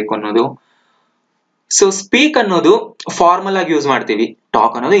ಯೂಸ್ ಮಾಡ್ಬೇಕು ಅನ್ನೋದು. ಸೊ ಸ್ಪೀಕ್ ಅನ್ನೋದು ಫಾರ್ಮಲ್ ಆಗಿ ಯೂಸ್ ಮಾಡ್ತೀವಿ,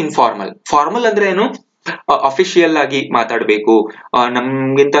 ಟಾಕ್ ಅನ್ನೋದು ಇನ್ಫಾರ್ಮಲ್. ಫಾರ್ಮಲ್ ಅಂದ್ರೆ ಏನು? ಅಫಿಷಿಯಲ್ ಆಗಿ ಮಾತಾಡ್ಬೇಕು,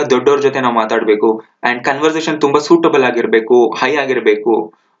 ನಮ್ಗಿಂತ ದೊಡ್ಡವ್ರ ಜೊತೆ ನಾವು ಮಾತಾಡ್ಬೇಕು, ಅಂಡ್ ಕನ್ವರ್ಸೇಷನ್ ತುಂಬಾ ಸೂಟಬಲ್ ಆಗಿರ್ಬೇಕು, ಹೈ ಆಗಿರ್ಬೇಕು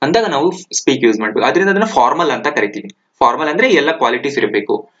ಅಂದಾಗ ನಾವು ಸ್ಪೀಕ್ ಯೂಸ್ ಮಾಡ್ಬೇಕು. ಅದರಿಂದ ಅದನ್ನ ಫಾರ್ಮಲ್ ಅಂತ ಕರಿತೀವಿ. ಫಾರ್ಮಲ್ ಅಂದ್ರೆ ಎಲ್ಲ ಕ್ವಾಲಿಟೀಸ್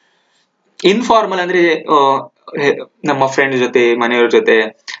ಇರಬೇಕು. ಇನ್ಫಾರ್ಮಲ್ ಅಂದ್ರೆ ನಮ್ಮ ಫ್ರೆಂಡ್ ಜೊತೆ, ಮನೆಯವ್ರ ಜೊತೆ,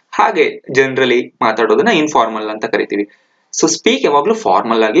 ಹಾಗೆ ಜನರಲಿ ಮಾತಾಡೋದನ್ನ ಇನ್ಫಾರ್ಮಲ್ ಅಂತ ಕರಿತೀವಿ. ಸೊ ಸ್ಪೀಕ್ ಯಾವಾಗ್ಲೂ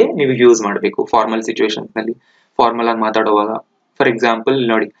ಫಾರ್ಮಲ್ ಆಗಿ ನೀವು ಯೂಸ್ ಮಾಡಬೇಕು. ಫಾರ್ಮಲ್ ಸಿಚುವೇಶನ್ ನಲ್ಲಿ ಫಾರ್ಮಲ್ ಆಗಿ ಮಾತಾಡುವಾಗ, ಫಾರ್ ಎಕ್ಸಾಂಪಲ್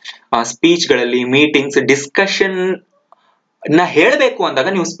ನೋಡಿ, ಸ್ಪೀಚ್ ಗಳಲ್ಲಿ, ಮೀಟಿಂಗ್ಸ್, ಡಿಸ್ಕಷನ್ ನ ಹೇಳ್ಬೇಕು ಅಂದಾಗ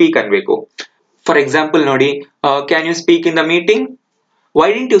ನೀವು ಸ್ಪೀಕ್ ಅನ್ಬೇಕು. ಫಾರ್ ಎಕ್ಸಾಂಪಲ್ ನೋಡಿ, can you speak in the meeting, why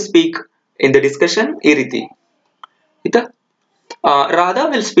didn't you speak in the discussion, ಈ ರೀತಿ ಆಯ್ತಾ. Radha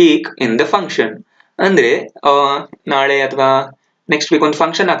will speak in the function ಅಂದ್ರೆ ನಾಳೆ ಅಥವಾ ನೆಕ್ಸ್ಟ್ ವೀಕ್ ಒಂದು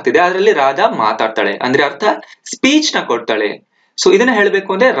ಫಂಕ್ಷನ್ ಆಗ್ತಿದೆ, ಅದರಲ್ಲಿ ರಾಧಾ ಮಾತಾಡ್ತಾಳೆ ಅಂದ್ರೆ ಅರ್ಥ ಸ್ಪೀಚ್ ನ ಕೊಡ್ತಾಳೆ. ಸೊ ಇದನ್ನ ಹೇಳ್ಬೇಕು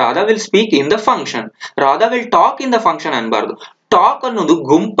ಅಂದ್ರೆ Radha will speak in the function. Radha will talk in the function ಅನ್ಬಾರ್ದು. Talk ಅನ್ನೋದು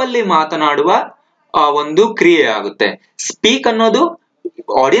ಗುಂಪಲ್ಲಿ ಮಾತನಾಡುವ ಒಂದು ಕ್ರಿಯೆ ಆಗುತ್ತೆ. ಸ್ಪೀಕ್ ಅನ್ನೋದು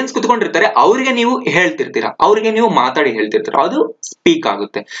ಆಡಿಯನ್ಸ್ ಕುತ್ಕೊಂಡಿರ್ತಾರೆ, ಅವ್ರಿಗೆ ನೀವು ಹೇಳ್ತಿರ್ತೀರಾ, ಅವ್ರಿಗೆ ನೀವು ಮಾತಾಡಿ ಹೇಳ್ತಿರ್ತೀರ, ಅದು ಸ್ಪೀಕ್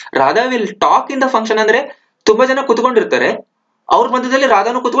ಆಗುತ್ತೆ. Radha will talk in the function ಅಂದ್ರೆ ತುಂಬಾ ಜನ ಕುತ್ಕೊಂಡಿರ್ತಾರೆ, ಅವ್ರ ಮಧ್ಯದಲ್ಲಿ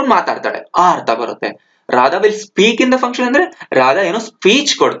ರಾಧಾನು ಕುತ್ಕೊಂಡು ಮಾತಾಡ್ತಾಳೆ, ಆ ಅರ್ಥ ಬರುತ್ತೆ. Radha will speak in the function ಅಂದ್ರೆ ರಾಧಾ ಏನೋ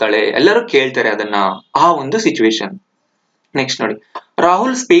ಸ್ಪೀಚ್ ಕೊಡ್ತಾಳೆ, ಎಲ್ಲರೂ ಕೇಳ್ತಾರೆ ಅದನ್ನ, ಆ ಒಂದು ಸಿಚುವೇಶನ್. ನೆಕ್ಸ್ಟ್ ನೋಡಿ,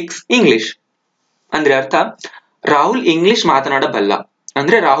 ರಾಹುಲ್ ಸ್ಪೀಕ್ಸ್ ಇಂಗ್ಲಿಷ್ ಅಂದ್ರೆ ಅರ್ಥ ರಾಹುಲ್ ಇಂಗ್ಲಿಷ್ ಮಾತನಾಡಬಲ್ಲ,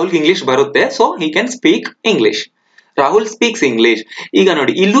 ಅಂದ್ರೆ ರಾಹುಲ್ ಇಂಗ್ಲಿಷ್ ಬರುತ್ತೆ, so he can speak English. Rahul speaks English. ಈಗ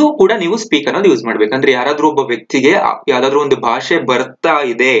ನೋಡಿ, ಇಲ್ಲೂ ಕೂಡ ನೀವು ಸ್ಪೀಕ್ ಅನ್ನೋದು ಯೂಸ್ ಮಾಡ್ಬೇಕಂದ್ರೆ ಯಾರಾದ್ರೂ ಒಬ್ಬ ವ್ಯಕ್ತಿಗೆ ಯಾವ್ದಾದ್ರು ಒಂದು ಭಾಷೆ ಬರ್ತಾ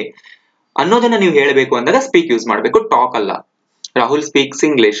ಇದೆ ಅನ್ನೋದನ್ನ ನೀವು ಹೇಳಬೇಕು ಅಂದಾಗ ಸ್ಪೀಕ್ ಯೂಸ್ ಮಾಡ್ಬೇಕು, ಟಾಕ್ ಅಲ್ಲ. ರಾಹುಲ್ ಸ್ಪೀಕ್ಸ್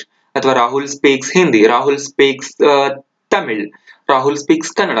ಇಂಗ್ಲಿಷ್ ಅಥವಾ Rahul speaks Hindi, Rahul speaks Tamil, Rahul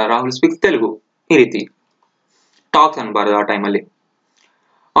speaks Kannada, Rahul speaks Telugu, ಈ ರೀತಿ ಟಾಕ್ ಅನ್ಬಾರ್ದು ಆ ಟೈಮಲ್ಲಿ.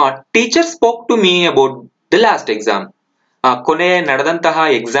 Teacher spoke to me about the last exam. ಕೊನೆ ನಡೆದಂತಹ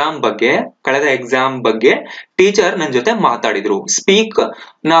ಎಕ್ಸಾಮ್ ಬಗ್ಗೆ, ಕಳೆದ ಎಕ್ಸಾಮ್ ಬಗ್ಗೆ ಟೀಚರ್ ನನ್ನ ಜೊತೆ ಮಾತಾಡಿದ್ರು. ಸ್ಪೀಕ್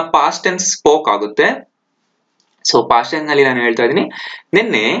ನ ಪಾಸ್ಟ್ ಟೆನ್ಸ್ ಸ್ಪೋಕ್ ಆಗುತ್ತೆ. ಸೊ ಪಾಸ್ಟ್ ಟೆನ್ಸ್ ನಲ್ಲಿ ನಾನು ಹೇಳ್ತಾ ಇದ್ದೀನಿ,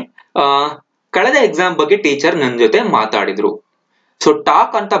 ನಿನ್ನೆ ಕಳೆದ ಎಕ್ಸಾಮ್ ಬಗ್ಗೆ ಟೀಚರ್ ನನ್ನ ಜೊತೆ ಮಾತಾಡಿದ್ರು. ಸೊ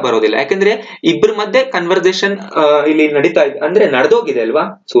ಟಾಕ್ ಅಂತ ಬರೋದಿಲ್ಲ, ಯಾಕಂದ್ರೆ ಇಬ್ಬರ ಮಧ್ಯೆ ಕನ್ವರ್ಸೇಷನ್ ಇಲ್ಲಿ ನಡೀತಾ ಇದೆ, ಅಂದ್ರೆ ನಡೆದೋಗಿದೆ ಅಲ್ವಾ.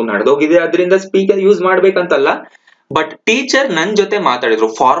 ಸೊ ನಡೆದೋಗಿದೆ, ಅದರಿಂದ ಸ್ಪೀಕ್ ಯೂಸ್ ಮಾಡ್ಬೇಕಂತಲ್ಲ, ಬಟ್ ಟೀಚರ್ ನನ್ ಜೊತೆ ಮಾತಾಡಿದ್ರು,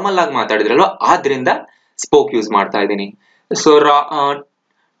 ಫಾರ್ಮಲ್ ಆಗಿ ಮಾತಾಡಿದ್ರಲ್ವಾ, ಆದ್ರಿಂದ ಸ್ಪೋಕ್ ಯೂಸ್ ಮಾಡ್ತಾ ಇದ್ದೀನಿ. ಸೊ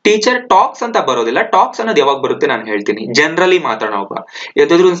ಟೀಚರ್ ಟಾಕ್ಸ್ ಅಂತ ಬರೋದಿಲ್ಲ. ಟಾಕ್ಸ್ ಅನ್ನೋದು ಯಾವಾಗ ಬರುತ್ತೆ ನಾನು ಹೇಳ್ತೀನಿ. ಜನರಲಿ ಮಾತಾಡೋವಾಗ,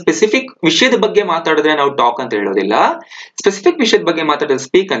 ಯಾವ್ದಾದ್ರು ಒಂದು ಸ್ಪೆಸಿಫಿಕ್ ವಿಷಯದ ಬಗ್ಗೆ ಮಾತಾಡಿದ್ರೆ ನಾವು ಟಾಕ್ ಅಂತ ಹೇಳೋದಿಲ್ಲ. ಸ್ಪೆಸಿಫಿಕ್ ವಿಷಯದ ಬಗ್ಗೆ ಮಾತಾಡಿದ್ರೆ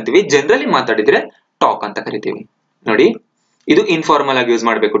ಸ್ಪೀಕ್ ಅಂತೀವಿ, ಜನರಲಿ ಮಾತಾಡಿದ್ರೆ ಟಾಕ್ ಅಂತ ಕರಿತೀವಿ. ನೋಡಿ, ಇದು ಇನ್ಫಾರ್ಮಲ್ ಆಗಿ ಯೂಸ್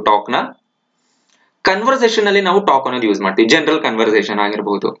ಮಾಡ್ಬೇಕು ಟಾಕ್ ನ. ಕನ್ವರ್ಸೇಷನ್ ಅಲ್ಲಿ ನಾವು ಟಾಕ್ ಅನ್ನೋದು ಯೂಸ್ ಮಾಡ್ತೀವಿ. ಜನರಲ್ ಕನ್ವರ್ಸೇಷನ್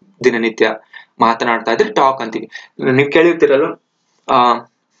ಆಗಿರ್ಬಹುದು, ದಿನನಿತ್ಯ ಮಾತನಾಡ್ತಾ ಇದ್ರೆ ಟಾಕ್ ಅಂತೀವಿ. ನೀವು ಕೇಳಿರ್ತೀರಲ್ವ,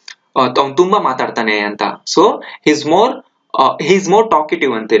 ಅವ್ನು ತುಂಬಾ ಮಾತಾಡ್ತಾನೆ ಅಂತ. ಸೊ ಹಿಸ್ ಮೋರ್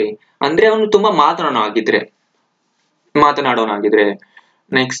ಟಾಕಿಟಿವ್ ಅಂತೀರಿ, ಅಂದ್ರೆ ಅವನು ತುಂಬಾ ಮಾತನಾಡೋನಾಗಿದ್ರೆ.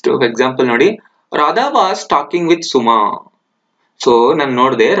 ನೆಕ್ಸ್ಟ್ ಎಕ್ಸಾಂಪಲ್ ನೋಡಿ, Radha was talking with Suma. So ನಾನು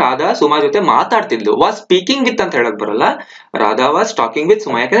ನೋಡಿದೆ, ರಾಧಾ ಸುಮಾ ಜೊತೆ ಮಾತಾಡ್ತಿದ್ಲು. ವಾಸ್ ಸ್ಪೀಕಿಂಗ್ ವಿತ್ ಅಂತ ಹೇಳಕ್ ಬರಲ್ಲ, Radha was talking with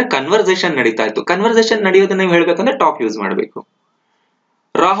Suma, ಯಾಕಂದ್ರೆ ಕನ್ವರ್ಸೇಷನ್ ನಡೀತಾ ಇತ್ತು. ಕನ್ವರ್ಸೇಷನ್ ನಡೆಯೋದನ್ನ ನೀವು ಹೇಳ್ಬೇಕಂದ್ರೆ ಟಾಕ್ ಯೂಸ್ ಮಾಡ್ಬೇಕು.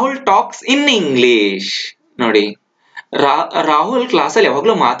 Rahul tax in English. ನೋಡಿ, ರಾಹುಲ್ ಕ್ಲಾಸಲ್ಲಿ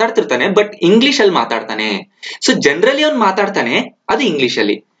ಯಾವಾಗ್ಲೂ ಮಾತಾಡ್ತಿರ್ತಾನೆ, ಬಟ್ ಇಂಗ್ಲಿಷ್ ಅಲ್ಲಿ ಮಾತಾಡ್ತಾನೆ. ಸೊ ಜನರಲಿ ಅವ್ನು ಮಾತಾಡ್ತಾನೆ, ಅದು ಇಂಗ್ಲಿಷ್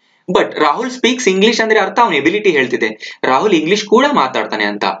ಅಲ್ಲಿ. ಬಟ್ ರಾಹುಲ್ ಸ್ಪೀಕ್ಸ್ ಇಂಗ್ಲಿಷ್ ಅಂದ್ರೆ ಅರ್ಥ ಅವನ ಎಬಿಲಿಟಿ ಹೇಳ್ತಿದೆ, ರಾಹುಲ್ ಇಂಗ್ಲಿಷ್ ಕೂಡ ಮಾತಾಡ್ತಾನೆ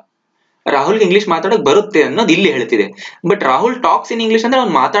ಅಂತ. ರಾಹುಲ್ಗೆ ಇಂಗ್ಲಿಷ್ ಮಾತಾಡಕ್ ಬರುತ್ತೆ ಅನ್ನೋದು ಇಲ್ಲಿ ಹೇಳ್ತಿದೆ. But Rahul tax in English ಅಂದ್ರೆ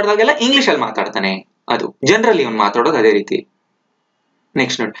ಅವ್ನು ಮಾತಾಡಿದಾಗೆಲ್ಲ ಇಂಗ್ಲಿಷ್ ಅಲ್ಲಿ ಮಾತಾಡ್ತಾನೆ, ಅದು ಜನರಲಿ ಅವ್ನು ಮಾತಾಡೋದು ಅದೇ ರೀತಿ.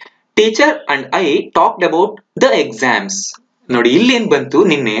 ನೆಕ್ಸ್ಟ್ ನೋಡಿ, teacher and I talked about the exams. ನೋಡಿ ಇಲ್ಲಿ ಏನ್ ಬಂತು,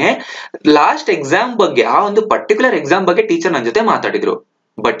 ನಿನ್ನೆ ಲಾಸ್ಟ್ ಎಕ್ಸಾಮ್ ಬಗ್ಗೆ, ಆ ಒಂದು ಪರ್ಟಿಕ್ಯುಲರ್ ಎಕ್ಸಾಮ್ ಬಗ್ಗೆ ಟೀಚರ್ ನನ್ನ ಜೊತೆ ಮಾತಾಡಿದ್ರು.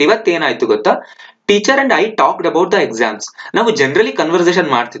 ಬಟ್ ಇವತ್ತೇನಾಯ್ತು ಗೊತ್ತಾ, teacher and I talked about the exams. ನಾವು ಜನರಲಿ ಕನ್ವರ್ಸೇಷನ್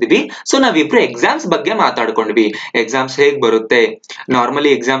ಮಾಡ್ತಿದ್ವಿ, ಸೊ ನಾವಿಬ್ರು ಎಕ್ಸಾಮ್ಸ್ ಬಗ್ಗೆ ಮಾತಾಡ್ಕೊಂಡ್ವಿ. ಎಕ್ಸಾಮ್ಸ್ ಹೇಗ್ ಬರುತ್ತೆ,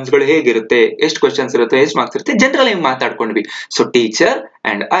 ನಾರ್ಮಲಿ ಎಕ್ಸಾಮ್ಸ್ ಗಳು ಹೇಗಿರುತ್ತೆ, ಎಷ್ಟು ಕ್ವಶನ್ಸ್ ಇರುತ್ತೆ, ಎಷ್ಟು ಮಾರ್ಕ್ಸ್ ಇರುತ್ತೆ, generally ಮಾತಾಡ್ಕೊಂಡ್ವಿ. So teacher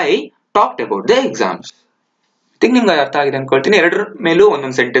and I talked about the exams. Think ನಿಮ್ಗೆ ಅರ್ಥ ಆಗಿದೆ ಅನ್ಕೊಳ್ತೀನಿ. ಎರಡರ ಮೇಲೂ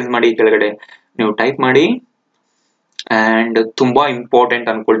ಒಂದೊಂದು ಸೆಂಟೆನ್ಸ್ ಮಾಡಿ ಕೆಳಗಡೆ ನೀವು ಟೈಪ್ ಮಾಡಿ. ಅಂಡ್ ತುಂಬಾ ಇಂಪಾರ್ಟೆಂಟ್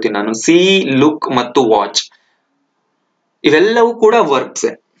ಅನ್ಕೊಳ್ತೀನಿ ನಾನು, ಸಿ, ಲುಕ್ ಮತ್ತು ವಾಚ್ ಇವೆಲ್ಲವೂ ಕೂಡ ವರ್ಬ್ಸ್.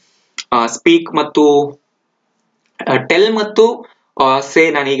 ಸ್ಪೀಕ್ ಮತ್ತು ಟೆಲ್ ಮತ್ತು ಸೇ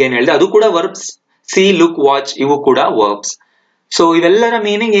ನಾನು ಈಗ ಏನ್ ಹೇಳಿದೆ ಅದು ಕೂಡ ವರ್ಬ್ಸ್. ಸಿ, ಲುಕ್, ವಾಚ್ ಇವು ಕೂಡ ವರ್ಬ್ಸ್. ಸೊ ಇವೆಲ್ಲರ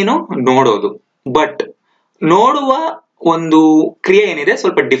ಮೀನಿಂಗ್ ಏನು, ನೋಡೋದು. ಬಟ್ ನೋಡುವ ಒಂದು ಕ್ರಿಯೆ ಏನಿದೆ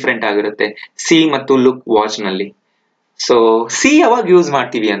ಸ್ವಲ್ಪ ಡಿಫ್ರೆಂಟ್ ಆಗಿರುತ್ತೆ ಸಿ ಮತ್ತು ಲುಕ್, ವಾಚ್ ನಲ್ಲಿ. ಸೊ ಸಿ ಯಾವಾಗ ಯೂಸ್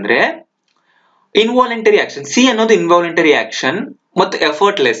ಮಾಡ್ತೀವಿ ಅಂದ್ರೆ ಇನ್ವಾಲಂಟರಿ ಆಕ್ಷನ್. ಸಿ ಅನ್ನೋದು ಇನ್ವಾಲಂಟರಿ ಆಕ್ಷನ್ ಮತ್ತು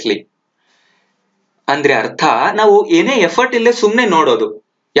ಎಫರ್ಟ್ಲೆಸ್ಲಿ ಅಂದ್ರೆ ಅರ್ಥ, ನಾವು ಏನೇ ಎಫರ್ಟ್ ಇಲ್ಲದೆ ಸುಮ್ನೆ ನೋಡೋದು,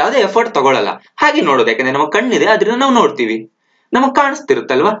 ಯಾವುದೇ ಎಫರ್ಟ್ ತಗೊಳಲ್ಲ, ಹಾಗೆ ನೋಡೋದು. ಯಾಕಂದ್ರೆ ನಮ್ಮ ಕಣ್ಣಿದೆ, ಅದನ್ನ ನಾವು ನೋಡ್ತೀವಿ, ನಮಗ್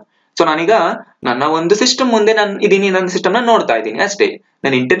ಕಾಣಿಸ್ತಿರುತ್ತಲ್ವಾ. ಸೊ ನಾನೀಗ ನನ್ನ ಒಂದು ಸಿಸ್ಟಮ್ ಮುಂದೆ ನಾನು ಇದೀನಿ, ನನ್ನ ಸಿಸ್ಟಮ್ ನ ನೋಡ್ತಾ ಇದ್ದೀನಿ ಅಷ್ಟೇ,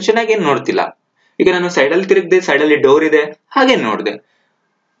 ನಾನು ಇಂಟೆನ್ಷನ್ ಆಗಿ ಏನ್ ನೋಡ್ತಿಲ್ಲ. ಈಗ ನಾನು ಸೈಡಲ್ಲಿ ತಿರುಗಿದೆ, ಸೈಡಲ್ಲಿ ಡೋರ್ ಇದೆ, ಹಾಗೆ ನೋಡಿದೆ.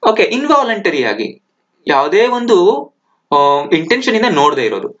 ಓಕೆ, ಇನ್ವಾಲಂಟರಿ ಆಗಿ ಯಾವುದೇ ಒಂದು ಇಂಟೆನ್ಷನ್ ಇಂದ ನೋಡದೆ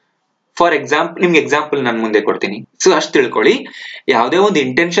ಇರೋದು. ಫಾರ್ ಎಕ್ಸಾಂಪಲ್, ನಿಮ್ಗೆ ಎಕ್ಸಾಂಪಲ್ ನಾನು ಮುಂದೆ ಕೊಡ್ತೀನಿ, ಸೊ ಅಷ್ಟು ತಿಳ್ಕೊಳ್ಳಿ. ಯಾವುದೇ ಒಂದು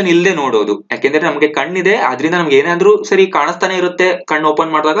ಇಂಟೆನ್ಷನ್ ಇಲ್ಲದೆ ನೋಡೋದು, ಯಾಕೆಂದ್ರೆ ನಮಗೆ ಕಣ್ಣಿದೆ, ಆದ್ರಿಂದ ನಮ್ಗೆ ಏನಾದ್ರೂ ಸರಿ ಕಾಣಿಸ್ತಾನೆ ಇರುತ್ತೆ ಕಣ್ಣು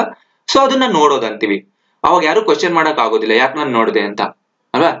ಓಪನ್ ಮಾಡಿದಾಗ, ಸೊ ಅದನ್ನ ನೋಡೋದು ಅಂತೀವಿ. ಅವಾಗ ಯಾರು ಕ್ವಶನ್ ಮಾಡಕ್ ಆಗೋದಿಲ್ಲ ಯಾಕೆ ನಾನು ನೋಡಿದೆ ಅಂತ,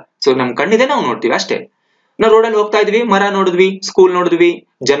 ಅಲ್ವಾ. ಸೊ ನಮ್ ಕಣ್ಣಿದೆ, ನಾವು ನೋಡ್ತೀವಿ ಅಷ್ಟೇ. ನಾವು ರೋಡಲ್ಲಿ ಹೋಗ್ತಾ ಇದ್ವಿ, ಮರ ನೋಡಿದ್ವಿ, ಸ್ಕೂಲ್ ನೋಡಿದ್ವಿ,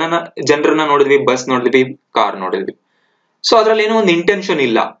 ಜನರನ್ನ ನೋಡಿದ್ವಿ, ಬಸ್ ನೋಡಿದ್ವಿ, ಕಾರ್ ನೋಡಿದ್ವಿ. ಸೊ ಅದ್ರಲ್ಲಿ ಏನೋ ಒಂದು ಇಂಟೆನ್ಷನ್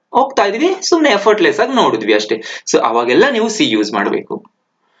ಇಲ್ಲ, ಹೋಗ್ತಾ ಇದೀವಿ ಸುಮ್ನೆ ಎಫರ್ಟ್ಲೆಸ್ ಆಗಿ ನೋಡಿದ್ವಿ ಅಷ್ಟೇ. ಸೊ ಅವಾಗೆಲ್ಲ ನೀವು ಸಿ ಯೂಸ್ ಮಾಡಬೇಕು.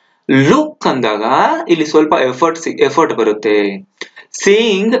 ಲುಕ್ ಅಂದಾಗ ಇಲ್ಲಿ ಸ್ವಲ್ಪ ಎಫರ್ಟ್ ಬರುತ್ತೆ.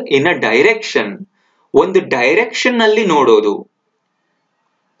 ಸೀಯಿಂಗ್ ಇನ್ ಅ ಡೈರೆಕ್ಷನ್, ಒಂದು ಡೈರೆಕ್ಷನ್ ನಲ್ಲಿ ನೋಡೋದು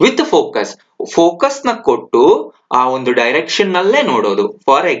ವಿತ್ ಫೋಕಸ್. ಫೋಕಸ್ ನ ಕೊಟ್ಟು ಆ ಒಂದು ಡೈರೆಕ್ಷನ್ ನಲ್ಲೇ ನೋಡೋದು.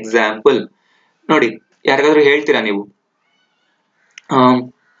 ಫಾರ್ ಎಕ್ಸಾಂಪಲ್ ನೋಡಿ, ಯಾರಿಗಾದ್ರೂ ಹೇಳ್ತೀರಾ ನೀವು,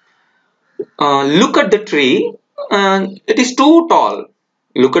 look at the tree, it is two tall.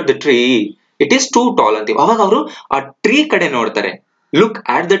 Look at the tree, it is two tall ಅಂತೀವಿ. ಅವಾಗ ಅವರು ಆ ಟ್ರೀ ಕಡೆ ನೋಡ್ತಾರೆ. ಲುಕ್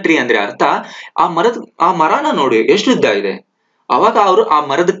ಆಟ್ ದ ಟ್ರೀ ಅಂದ್ರೆ ಅರ್ಥ, ಆ ಮರನ ನೋಡಿ ಎಷ್ಟು ಉದ್ದ ಇದೆ. ಅವಾಗ ಅವರು ಆ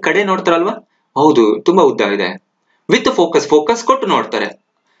ಮರದ ಕಡೆ ನೋಡ್ತಾರಲ್ವಾ, ಹೌದು ತುಂಬಾ ಉದ್ದ ಇದೆ. ವಿತ್ ಫೋಕಸ್ ಕೊಟ್ಟು ನೋಡ್ತಾರೆ.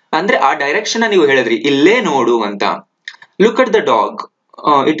 ಅಂದ್ರೆ ಆ ಡೈರೆಕ್ಷನ್ ನೀವು ಹೇಳಿದ್ರಿ, ಇಲ್ಲೇ ನೋಡು ಅಂತ. Look at the dog,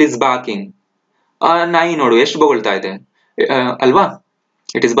 it is baking. ನಾಯಿ ನೋಡು ಎಷ್ಟು ಬೊಗಳ್ತಾ ಇದೆ, ಅಲ್ವಾ.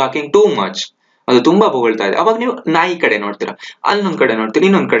 It is baking too much, ಅದು ತುಂಬಾ ಬೊಗಳ್ತಾ ಇದೆ. ಅವಾಗ ನೀವು ನಾಯಿ ಕಡೆ ನೋಡ್ತೀರಾ, ಅಲ್ಲೊಂದ್ ಕಡೆ ನೋಡ್ತೀರಿ,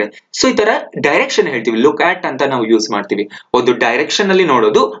 ಇನ್ನೊಂದ್ ಕಡೆ. ಸೊ ಈ ತರ ಡೈರೆಕ್ಷನ್ ಹೇಳ್ತೀವಿ, ಲುಕ್ ಆಟ್ ಅಂತ ನಾವು ಯೂಸ್ ಮಾಡ್ತೀವಿ. ಒಂದು ಡೈರೆಕ್ಷನ್ ಅಲ್ಲಿ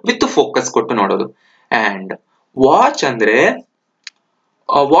ನೋಡೋದು, ವಿತ್ ಫೋಕಸ್ ಕೊಟ್ಟು ನೋಡೋದು. ಅಂಡ್ ವಾಚ್ ಅಂದ್ರೆ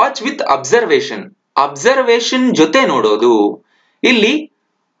ವಾಚ್ ವಿತ್ ಅಬ್ಸರ್ವೇಷನ್ ಜೊತೆ ನೋಡೋದು. ಇಲ್ಲಿ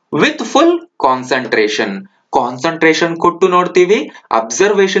ವಿತ್ ಫುಲ್ ಕಾನ್ಸಂಟ್ರೇಷನ್ ಕೊಟ್ಟು ನೋಡ್ತೀವಿ,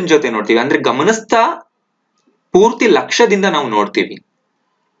 ಅಬ್ಸರ್ವೇಷನ್ ಜೊತೆ ನೋಡ್ತೀವಿ. ಅಂದ್ರೆ ಗಮನಿಸ್ತಾ ಪೂರ್ತಿ ಲಕ್ಷ್ಯದಿಂದ ನಾವು ನೋಡ್ತೀವಿ.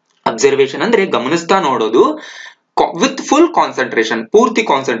 ಅಬ್ಸರ್ವೇಷನ್ ಅಂದ್ರೆ ಗಮನಿಸ್ತಾ ನೋಡೋದು, ವಿತ್ ಫುಲ್ ಕಾನ್ಸಂಟ್ರೇಷನ್, ಪೂರ್ತಿ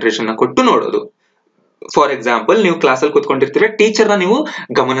ಕಾನ್ಸಂಟ್ರೇಷನ್ ಕೊಟ್ಟು ನೋಡೋದು. ಫಾರ್ ಎಕ್ಸಾಂಪಲ್, ನೀವು ಕ್ಲಾಸಲ್ಲಿ ಕೂತ್ಕೊಂಡಿರ್ತೀರಾ, ಟೀಚರ್ನ ನೀವು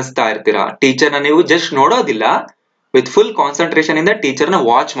ಗಮನಿಸ್ತಾ ಇರ್ತೀರಾ. ಟೀಚರ್ನ ನೀವು ಜಸ್ಟ್ ನೋಡೋದಿಲ್ಲ, ವಿತ್ ಫುಲ್ ಕಾನ್ಸಂಟ್ರೇಷನ್ ಇಂದ ಟೀಚರ್ನ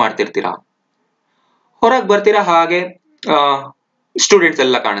ವಾಚ್ ಮಾಡ್ತಿರ್ತೀರಾ. ಹೊರಗೆ ಬರ್ತೀರಾ, ಹಾಗೆ ಸ್ಟೂಡೆಂಟ್ಸ್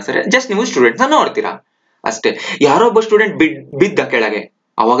ಎಲ್ಲ ಕಾಣಿಸ್ತಾರೆ, ಜಸ್ಟ್ ನೀವು ಸ್ಟೂಡೆಂಟ್ಸ್ ನೋಡ್ತೀರಾ ಅಷ್ಟೇ. ಯಾರೊಬ್ಬ ಸ್ಟೂಡೆಂಟ್ ಬಿದ್ದ ಕೆಳಗೆ,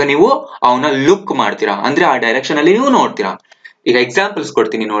 ಅವಾಗ ನೀವು ಅವನ ಲುಕ್ ಮಾಡ್ತೀರಾ, ಅಂದ್ರೆ ಆ ಡೈರೆಕ್ಷನ್ ಅಲ್ಲಿ ನೀವು ನೋಡ್ತೀರಾ. ಈಗ ಎಕ್ಸಾಂಪಲ್ಸ್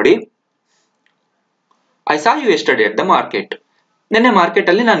ಕೊಡ್ತೀನಿ ನೋಡಿ. I saw you yesterday at the market. ನಿನ್ನೆ ಮಾರ್ಕೆಟ್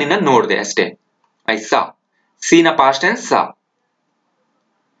ಅಲ್ಲಿ ನಾನು ನಿನ್ನ ನೋಡಿದೆ ಅಷ್ಟೇ. ಐ ಸಾ, ಸಿ ನ past tense saw.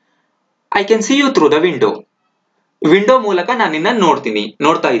 I can see you through the window. Window ಮೂಲಕ ನಾನು ನಿನ್ನ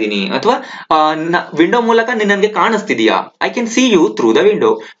ನೋಡ್ತಾ ಇದ್ದೀನಿ, ಅಥವಾ ವಿಂಡೋ ಮೂಲಕ ನಿನ್ನಗೆ ಕಾಣಿಸ್ತಿದೀಯಾ. I can see you through the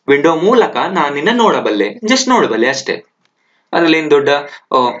window. Window ಮೂಲಕ ನಾನು ನಿನ್ನ ನೋಡಬಲ್ಲೆ, ಜಸ್ಟ್ ನೋಡಬಲ್ಲೆ ಅಷ್ಟೇ. ಅದ್ರಲ್ಲಿ ಏನ್ ದೊಡ್ಡ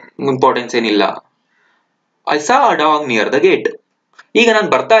ಇಂಪಾರ್ಟೆನ್ಸ್ ಏನಿಲ್ಲ. I saw a dog near the gate. ಈಗ ನಾನು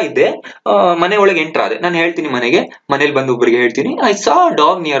ಬರ್ತಾ ಇದ್ದೆ, ಮನೆ ಒಳಗೆ ಎಂಟರ್ ಆದೆ, ನಾನು ಹೇಳ್ತೀನಿ ಮನೇಲಿ ಬಂದು ಒಬ್ಬರಿಗೆ ಹೇಳ್ತೀನಿ, I saw a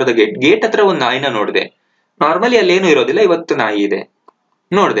dog near the gate. Gate ಹತ್ರ ಒಂದು ನಾಯಿನ ನೋಡಿದೆ. ನಾರ್ಮಲಿ ಅಲ್ಲಿ ಏನು ಇರೋದಿಲ್ಲ, ಇವತ್ತು ನಾಯಿ ಇದೆ,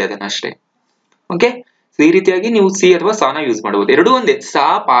 ನೋಡಿದೆ ಅದನ್ನ ಅಷ್ಟೇ. ಓಕೆ, ಈ ರೀತಿಯಾಗಿ ನೀವು ಸಿ ಅಥವಾ ಸಾನ ಯೂಸ್ ಮಾಡಬಹುದು. ಎರಡೂ ಒಂದೇ,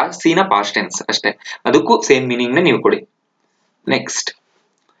 ಸಿ ನ ಪಾಸ್ಟ್ ಟೆನ್ಸ್ ಅಷ್ಟೇ, ಅದಕ್ಕೂ ಸೇಮ್ ಮೀನಿಂಗ್ ನ ನೀವು ಕೊಡಿ. Next,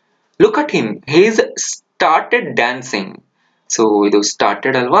 look at him, he's started dancing. So ಇದು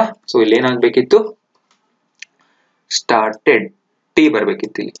ಸ್ಟಾರ್ಟೆಡ್ ಅಲ್ವಾ, ಸೊ ಇಲ್ಲಿ ಏನಾಗ್ಬೇಕಿತ್ತು, ಸ್ಟಾರ್ಟೆಡ್ ಟಿ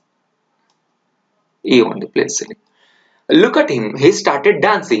ಬರ್ಬೇಕಿತ್ತು ಇಲ್ಲಿ. ಈ ಒಂದು ಪ್ಲೇಸ್ ಅಲ್ಲಿ. Look at him, he started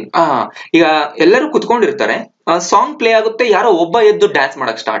dancing. ಈಗ ಎಲ್ಲರೂ ಕುತ್ಕೊಂಡಿರ್ತಾರೆ, ಸಾಂಗ್ ಪ್ಲೇ ಆಗುತ್ತೆ, ಯಾರೋ ಒಬ್ಬ ಎದ್ದು ಡ್ಯಾನ್ಸ್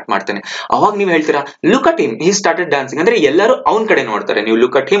ಮಾಡಕ್ ಸ್ಟಾರ್ಟ್ ಮಾಡ್ತಾನೆ. ಅವಾಗ ನೀವ್ ಹೇಳ್ತೀರಾ look at him, he started dancing ಅಂದ್ರೆ ಎಲ್ಲರೂ ಅವನ್ ಕಡೆ ನೋಡ್ತಾರೆ. ನೀವು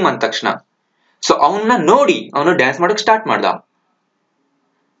ಲುಕ್ ಅಟ್ ಹಿಮ್ ಅಂದ ತಕ್ಷಣ ಸೊ ಅವನ್ನ ನೋಡಿ ಅವನು ಡ್ಯಾನ್ಸ್ ಮಾಡಕ್ ಸ್ಟಾರ್ಟ್ ಮಾಡ್ದ.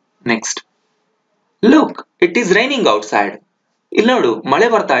 Next, look it is raining out side. ಇಲ್ಲಿ ನೋಡು ಮಳೆ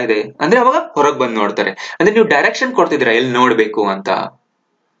ಬರ್ತಾ ಇದೆ ಅಂದ್ರೆ ಅವಾಗ ಹೊರಗ್ ಬಂದ್ ನೋಡ್ತಾರೆ. ಅಂದ್ರೆ ನೀವು ಡೈರೆಕ್ಷನ್ ಕೊಡ್ತಿದ್ದೀರಾ ಎಲ್ಲಿ ನೋಡ್ಬೇಕು ಅಂತ.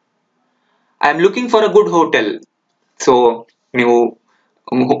 I am looking for a good hotel. So ನೀವು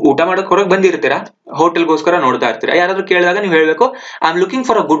ಊಟ ಮಾಡಕ್ ಹೊರಗೆ ಬಂದಿರ್ತೀರಾ, ಹೋಟೆಲ್ಗೋಸ್ಕರ ನೋಡ್ತಾ ಇರ್ತೀರಾ. ಯಾರಾದ್ರೂ ಕೇಳಿದಾಗ ನೀವು ಹೇಳ್ಬೇಕು I am looking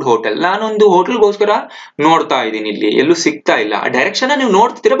for a good hotel. ನಾನೊಂದು ಹೋಟೆಲ್ಗೋಸ್ಕರ ನೋಡ್ತಾ ಇದ್ದೀನಿ, ಇಲ್ಲಿ ಎಲ್ಲೂ ಸಿಗ್ತಾ ಇಲ್ಲ. ಆ ಡೈರೆಕ್ಷನ್ ನೀವು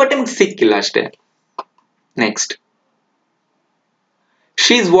ನೋಡ್ತಿದ್ದೀರಾ ಬಟ್ ನಿಮ್ಗೆ ಸಿಕ್ಕಿಲ್ಲ ಅಷ್ಟೇ. Next,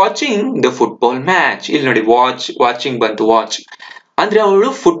 she is watching the football match. ಇಲ್ಲಿ ನೋಡಿ ವಾಚಿಂಗ್ ಬಂತು, ವಾಚ್ ಅಂದ್ರೆ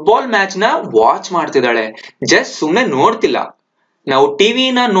ಅವಳು ಫುಟ್ಬಾಲ್ ಮ್ಯಾಚ್ ನ ವಾಚ್ ಮಾಡ್ತಿದ್ದಾಳೆ, ಜಸ್ಟ್ ಸುಮ್ನೆ ನೋಡ್ತಿಲ್ಲ. ನಾವು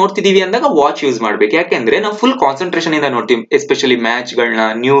ಟಿವಿನ ನೋಡ್ತಿದೀವಿ ಅಂದಾಗ ವಾಚ್ ಯೂಸ್ ಮಾಡ್ಬೇಕು, ಯಾಕೆಂದ್ರೆ ನಾವು ಫುಲ್ ಕಾನ್ಸಂಟ್ರೇಷನ್ ಇಂದ ನೋಡ್ತೀವಿ, ಎಸ್ಪೆಷಲಿ ಮ್ಯಾಚ್ ಗಳನ್ನ,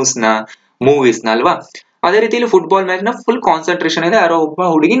 ನ್ಯೂಸ್ ನ, ಮೂವೀಸ್ ನ ಅಲ್ವಾ. ಅದೇ ರೀತಿಯಲ್ಲಿ ಫುಟ್ಬಾಲ್ ಮ್ಯಾಚ್ ನ ಫುಲ್ ಕಾನ್ಸಂಟ್ರೇಷನ್ ಇಂದ ಯಾರೋ ಒಬ್ಬ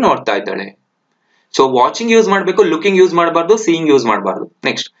ಹುಡುಗಿ ನೋಡ್ತಾ ಇದ್ದಾಳೆ. ಸೊ ವಾಚಿಂಗ್ ಯೂಸ್ ಮಾಡ್ಬೇಕು, ಲುಕಿಂಗ್ ಯೂಸ್ ಮಾಡಬಾರ್ದು, ಸೀಯಿಂಗ್ ಯೂಸ್ ಮಾಡಬಾರ್ದು.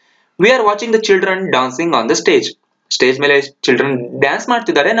 Next, we are watching the children dancing on the stage. Stage ಮೇಲೆ ಚಿಲ್ಡ್ರನ್ ಡ್ಯಾನ್ಸ್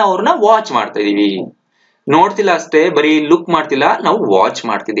ಮಾಡ್ತಿದ್ದಾರೆ, ನಾವು ಅವ್ರನ್ನ ವಾಚ್ ಮಾಡ್ತಾ ಇದೀವಿ. ನೋಡ್ತಿಲ್ಲ ಅಷ್ಟೇ, ಬರೀ ಲುಕ್ ಮಾಡ್ತಿಲ್ಲ, ನಾವು ವಾಚ್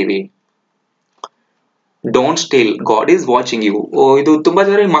ಮಾಡ್ತಿದೀವಿ. Don't steel, god is watching you. ಇದು ತುಂಬಾ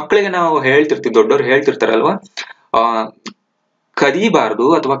ಜನ ಮಕ್ಕಳಿಗೆ ನಾವು ಹೇಳ್ತಿರ್ತೀವಿ, ದೊಡ್ಡವ್ರು ಹೇಳ್ತಿರ್ತಾರಲ್ವಾ, ಕದಿಬಾರ್ದು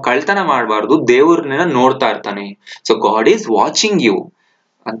ಅಥವಾ ಕಳ್ತನ ಮಾಡಬಾರ್ದು, ದೇವ್ರನ್ನ ನೋಡ್ತಾ ಇರ್ತಾನೆ. So god is watching you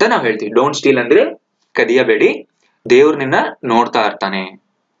ಅಂತ ನಾವ್ ಹೇಳ್ತೀವಿ. ಡೋಂಟ್ ಸ್ಟೀಲ್ ಅಂದ್ರೆ ಕದಿಯಬೇಡಿ, ದೇವ್ರನ್ನ ನೋಡ್ತಾ ಇರ್ತಾನೆ.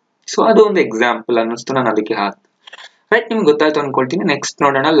 ಸೊ ಅದು ಒಂದು ಎಕ್ಸಾಂಪಲ್ ಅನ್ನಿಸ್ತು, ನಾನು ಅದಕ್ಕೆ ಹಾಕ್ತೆ. ರೈಟ್, ನಿಮ್ಗೆ ಗೊತ್ತಾಯ್ತು ಅನ್ಕೊಳ್ತೀನಿ. ನೆಕ್ಸ್ಟ್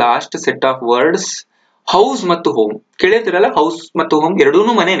ನೋಡೋಣ, last set of words, house ಮತ್ತು ಹೋಮ್. ಕೇಳಿರ್ತೀರಲ್ಲ, ಹೌಸ್ ಮತ್ತು ಹೋಮ್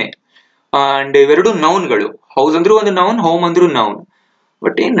ಎರಡೂನು ಮನೇನೆ, ಅಂಡ್ ಇವೆರಡು ನೌನ್ಗಳು. ಹೌಸ್ ಅಂದ್ರೂ ಒಂದು ನೌನ್, ಹೋಮ್ ಅಂದ್ರೂ ನೌನ್.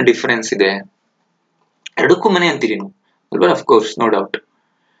 ಬಟ್ ಏನ್ ಡಿಫರೆನ್ಸ್ ಇದೆ? ಎರಡಕ್ಕೂ ಮನೆ ಅಂತೀರಿ ನೀವು ಅಲ್ವಾ? Of course, no doubt.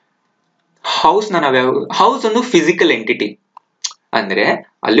 House house ಒಂದು ಫಿಸಿಕಲ್ ಎಂಟಿಟಿ, ಅಂದ್ರೆ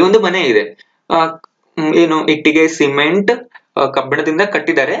ಅಲ್ಲಿ ಒಂದು ಮನೆ ಇದೆ. ಏನು ಇಟ್ಟಿಗೆ, ಸಿಮೆಂಟ್, ಕಬ್ಬಿಣದಿಂದ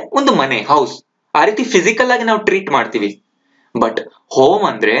ಕಟ್ಟಿದ್ದಾರೆ ಒಂದು ಮನೆ, ಹೌಸ್. ಆ ರೀತಿ ಫಿಸಿಕಲ್ ಆಗಿ ನಾವು ಟ್ರೀಟ್ ಮಾಡ್ತೀವಿ. ಬಟ್ ಹೋಮ್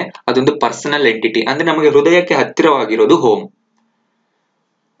ಅಂದ್ರೆ ಅದೊಂದು ಪರ್ಸನಲ್ ಎಂಟಿಟಿ, ಅಂದ್ರೆ ನಮಗೆ ಹೃದಯಕ್ಕೆ ಹತ್ತಿರವಾಗಿರೋದು ಹೋಮ್.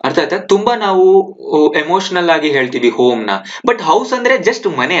 ಅರ್ಥ ಆಯ್ತಾ? ತುಂಬಾ ನಾವು ಎಮೋಷನಲ್ ಆಗಿ ಹೇಳ್ತೀವಿ ಹೋಮ್ ನ. ಬಟ್ ಹೌಸ್ ಅಂದ್ರೆ ಜಸ್ಟ್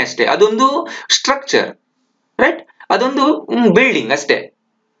ಮನೆ ಅಷ್ಟೇ, ಅದೊಂದು ಸ್ಟ್ರಕ್ಚರ್, ರೈಟ್? ಅದೊಂದು ಬಿಲ್ಡಿಂಗ್ ಅಷ್ಟೇ,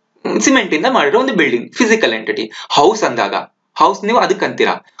 ಸಿಮೆಂಟ್ ಇಂದ ಮಾಡಿರೋ ಒಂದು ಬಿಲ್ಡಿಂಗ್, ಫಿಸಿಕಲ್ ಎಂಟಿಟಿ. ಹೌಸ್ ಅಂದಾಗ ಹೌಸ್ ನೀವು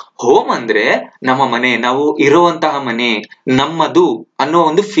ಅದಕ್ಕಂತೀರಾ. ಹೋಮ್ ಅಂದ್ರೆ ನಮ್ಮ ಮನೆ, ನಾವು ಇರುವಂತಹ ಮನೆ, ನಮ್ಮದು ಅನ್ನೋ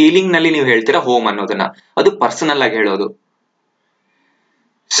ಒಂದು ಫೀಲಿಂಗ್ ನಲ್ಲಿ ನೀವು ಹೇಳ್ತೀರಾ ಹೋಮ್ ಅನ್ನೋದನ್ನ. ಅದು ಪರ್ಸನಲ್ ಆಗಿ ಹೇಳೋದು.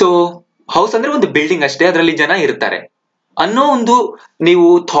 ಸೊ ಹೌಸ್ ಅಂದ್ರೆ ಒಂದು ಬಿಲ್ಡಿಂಗ್ ಅಷ್ಟೇ, ಅದರಲ್ಲಿ ಜನ ಇರ್ತಾರೆ ಅನ್ನೋ ಒಂದು ನೀವು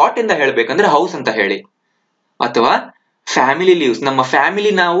ಥಾಟ್ ಇಂದ ಹೇಳ್ಬೇಕಂದ್ರೆ ಹೌಸ್ ಅಂತ ಹೇಳಿ. ಅಥವಾ ಫ್ಯಾಮಿಲಿ ಲೀವ್ಸ್, ನಮ್ಮ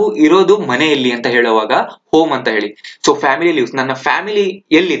ಫ್ಯಾಮಿಲಿ ನಾವು ಇರೋದು ಮನೆಯಲ್ಲಿ ಅಂತ ಹೇಳುವಾಗ ಹೋಮ್ ಅಂತ ಹೇಳಿ. ಸೊ ಫ್ಯಾಮಿಲಿ ಲೀವ್ಸ್, ನನ್ನ ಫ್ಯಾಮಿಲಿ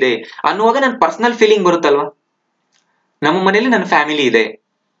ಎಲ್ಲಿದೆ ಅನ್ನುವಾಗ ನನ್ನ ಪರ್ಸನಲ್ ಫೀಲಿಂಗ್ ಬರುತ್ತಲ್ವಾ, ನಮ್ಮ ಮನೆಯಲ್ಲಿ ನನ್ನ ಫ್ಯಾಮಿಲಿ ಇದೆ.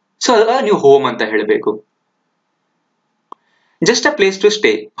 ಸೊ ಅದ ನೀವು ಹೋಮ್ ಅಂತ ಹೇಳಬೇಕು. Just a place to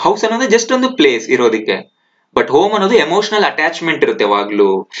stay. House ಅನ್ನೋದು ಜಸ್ಟ್ ಒಂದು ಪ್ಲೇಸ್ ಇರೋದಿಕ್ಕೆ. ಬಟ್ ಹೋಮ್ ಅನ್ನೋದು ಎಮೋಷನಲ್ ಅಟ್ಯಾಚ್ಮೆಂಟ್ ಇರುತ್ತೆ. ಯಾವಾಗ್ಲೂ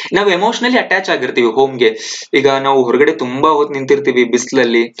ನಾವು ಎಮೋಷನಲಿ ಅಟ್ಯಾಚ್ ಆಗಿರ್ತೀವಿ ಹೋಮ್ಗೆ. ಈಗ ನಾವು ಹೊರಗಡೆ ತುಂಬಾ ಹೊತ್ತು ನಿಂತಿರ್ತೀವಿ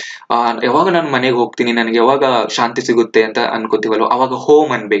ಬಿಸಿಲಲ್ಲಿ, ಯಾವಾಗ ನಾನು ಮನೆಗೆ ಹೋಗ್ತೀನಿ, ನನಗೆ ಯಾವಾಗ ಶಾಂತಿ ಸಿಗುತ್ತೆ ಅಂತ ಅನ್ಕೋತೀವಲ್ವ, ಅವಾಗ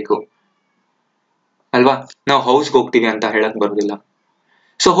ಹೋಮ್ ಅನ್ಬೇಕು ಅಲ್ವಾ. ನಾವು ಹೌಸ್ಗೆ ಹೋಗ್ತೀವಿ ಅಂತ ಹೇಳಕ್ ಬರೋದಿಲ್ಲ.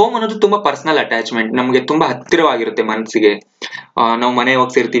 ಸೊ ಹೋಮ್ ಅನ್ನೋದು ತುಂಬಾ ಪರ್ಸನಲ್ ಅಟ್ಯಾಚ್ಮೆಂಟ್, ನಮ್ಗೆ ತುಂಬಾ ಹತ್ತಿರವಾಗಿರುತ್ತೆ ಮನಸ್ಸಿಗೆ. ನಾವು ಮನೆ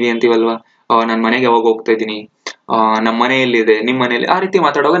ಯಾವಾಗ ಸೇರ್ತೀವಿ ಅಂತೀವಲ್ವಾ, ನಾನ್ ಮನೆಗೆ ಯಾವಾಗ ಹೋಗ್ತಾ ಇದ್ದೀನಿ, ನಮ್ಮ ಮನೆಯಲ್ಲಿದೆ, ನಿಮ್ ಮನೆಯಲ್ಲಿ, ಆ ರೀತಿ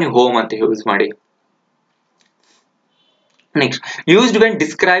ಮಾತಾಡುವಾಗ ನೀವು ಹೋಮ್ ಅಂತ ಯೂಸ್ ಮಾಡಿ. Next, used when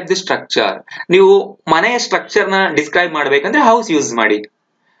describe the structure. ನೀವು ಮನೆಯ ಸ್ಟ್ರಕ್ಚರ್ ನ ಡಿಸ್ಕ್ರೈಬ್ ಮಾಡ್ಬೇಕಂದ್ರೆ ಹೌಸ್ ಯೂಸ್ ಮಾಡಿ.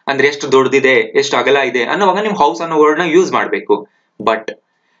 ಅಂದ್ರೆ ಎಷ್ಟು ದೊಡ್ಡದಿದೆ, ಎಷ್ಟು ಅಗಲ ಇದೆ ಅನ್ನೋವಾಗ ನೀವು ಹೌಸ್ ಅನ್ನೋ ವರ್ಡ್ ನ ಯೂಸ್ ಮಾಡ್ಬೇಕು. But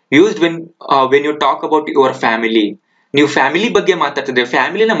used when you talk about your family, ನೀವು ಫ್ಯಾಮಿಲಿ ಬಗ್ಗೆ ಮಾತಾಡ್ತಿದ್ರೆ,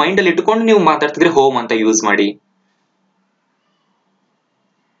 ಫ್ಯಾಮಿಲಿನ ಮೈಂಡ್ ಅಲ್ಲಿ ಇಟ್ಕೊಂಡು ನೀವು ಮಾತಾಡ್ತಿದ್ರೆ ಹೋಮ್ ಅಂತ ಯೂಸ್ ಮಾಡಿ.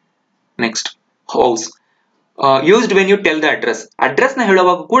 Next, house used when you tell the address. Address ನ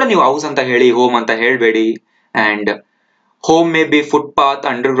ಹೇಳುವಾಗ ಕೂಡ ನೀವು ಹೌಸ್ ಅಂತ ಹೇಳಿ, ಹೋಮ್ ಅಂತ ಹೇಳ್ಬೇಡಿ. And home may be footpath,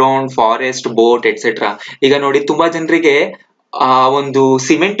 underground, forest, boat et cetera. ಈಗ ನೋಡಿ, ತುಂಬಾ ಜನರಿಗೆ ಒಂದು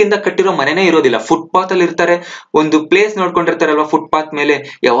ಸಿಮೆಂಟ್ ಇಂದ ಕಟ್ಟಿರೋ ಮನೆನೇ ಇರೋದಿಲ್ಲ, ಫುಟ್ಪಾತ್ ಅಲ್ಲಿ ಇರ್ತಾರೆ. ಒಂದು ಪ್ಲೇಸ್ ನೋಡ್ಕೊಂಡಿರ್ತಾರಲ್ವಾ ಫುಟ್ಪಾತ್ ಮೇಲೆ,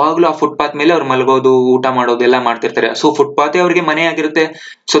 ಯಾವಾಗ್ಲೂ ಆ ಫುಟ್ಪಾತ್ ಮೇಲೆ ಅವ್ರು ಮಲಗೋದು, ಊಟ ಮಾಡೋದು ಎಲ್ಲ ಮಾಡ್ತಿರ್ತಾರೆ. ಸೊ ಫುಟ್ಪಾತ್ ಅವ್ರಿಗೆ ಮನೆ ಆಗಿರುತ್ತೆ.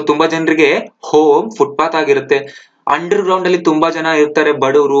 ಸೊ ತುಂಬಾ ಜನರಿಗೆ ಹೋಮ್ ಫುಟ್ಪಾತ್ ಆಗಿರುತ್ತೆ. ಅಂಡರ್ ಗ್ರೌಂಡ್ ಅಲ್ಲಿ ತುಂಬಾ ಜನ ಇರ್ತಾರೆ,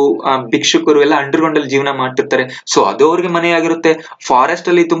 ಬಡವರು, ಭಿಕ್ಷುಕರು ಎಲ್ಲ ಅಂಡರ್ ಗ್ರೌಂಡ್ ಅಲ್ಲಿ ಜೀವನ ಮಾಡ್ತಿರ್ತಾರೆ. ಸೊ ಅದು ಅವ್ರಿಗೆ ಮನೆ ಆಗಿರುತ್ತೆ. ಫಾರೆಸ್ಟ್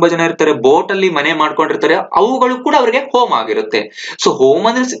ಅಲ್ಲಿ ತುಂಬಾ ಜನ ಇರ್ತಾರೆ, ಬೋಟ್ ಅಲ್ಲಿ ಮನೆ ಮಾಡ್ಕೊಂಡಿರ್ತಾರೆ, ಅವುಗಳು ಕೂಡ ಅವ್ರಿಗೆ ಹೋಮ್ ಆಗಿರುತ್ತೆ. ಸೊ ಹೋಮ್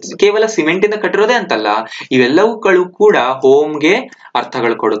ಅಂದ್ರೆ ಕೇವಲ ಸಿಮೆಂಟ್ ಇಂದ ಕಟ್ಟಿರೋದೇ ಅಂತಲ್ಲ, ಇವೆಲ್ಲವುಗಳು ಕೂಡ ಹೋಮ್ಗೆ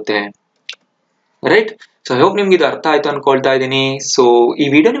ಅರ್ಥಗಳು ಕೊಡುತ್ತೆ. ರೈಟ್? ಸೊ ಐ ಹೋಪ್ ನಿಮ್ಗೆ ಇದು ಅರ್ಥ ಆಯ್ತು ಅನ್ಕೊಳ್ತಾ ಇದ್ದೀನಿ. ಸೊ ಈ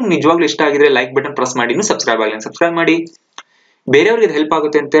ವಿಡಿಯೋ ನಿಮ್ಗೆ ನಿಜವಾಗ್ಲೂ ಇಷ್ಟ ಆಗಿದ್ರೆ ಲೈಕ್ ಬಟನ್ ಪ್ರೆಸ್ ಮಾಡಿ, ಇನ್ನೂ ಸಬ್ಸ್ಕ್ರೈಬ್ ಆಗಿಲ್ಲ ಸಬ್ಸ್ಕ್ರೈಬ್ ಮಾಡಿ, ಬೇರೆಯವ್ರಿಗೆ ಹೆಲ್ಪ್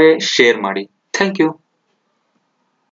ಆಗುತ್ತೆ ಅಂತ ಶೇರ್ ಮಾಡಿ. Thank you.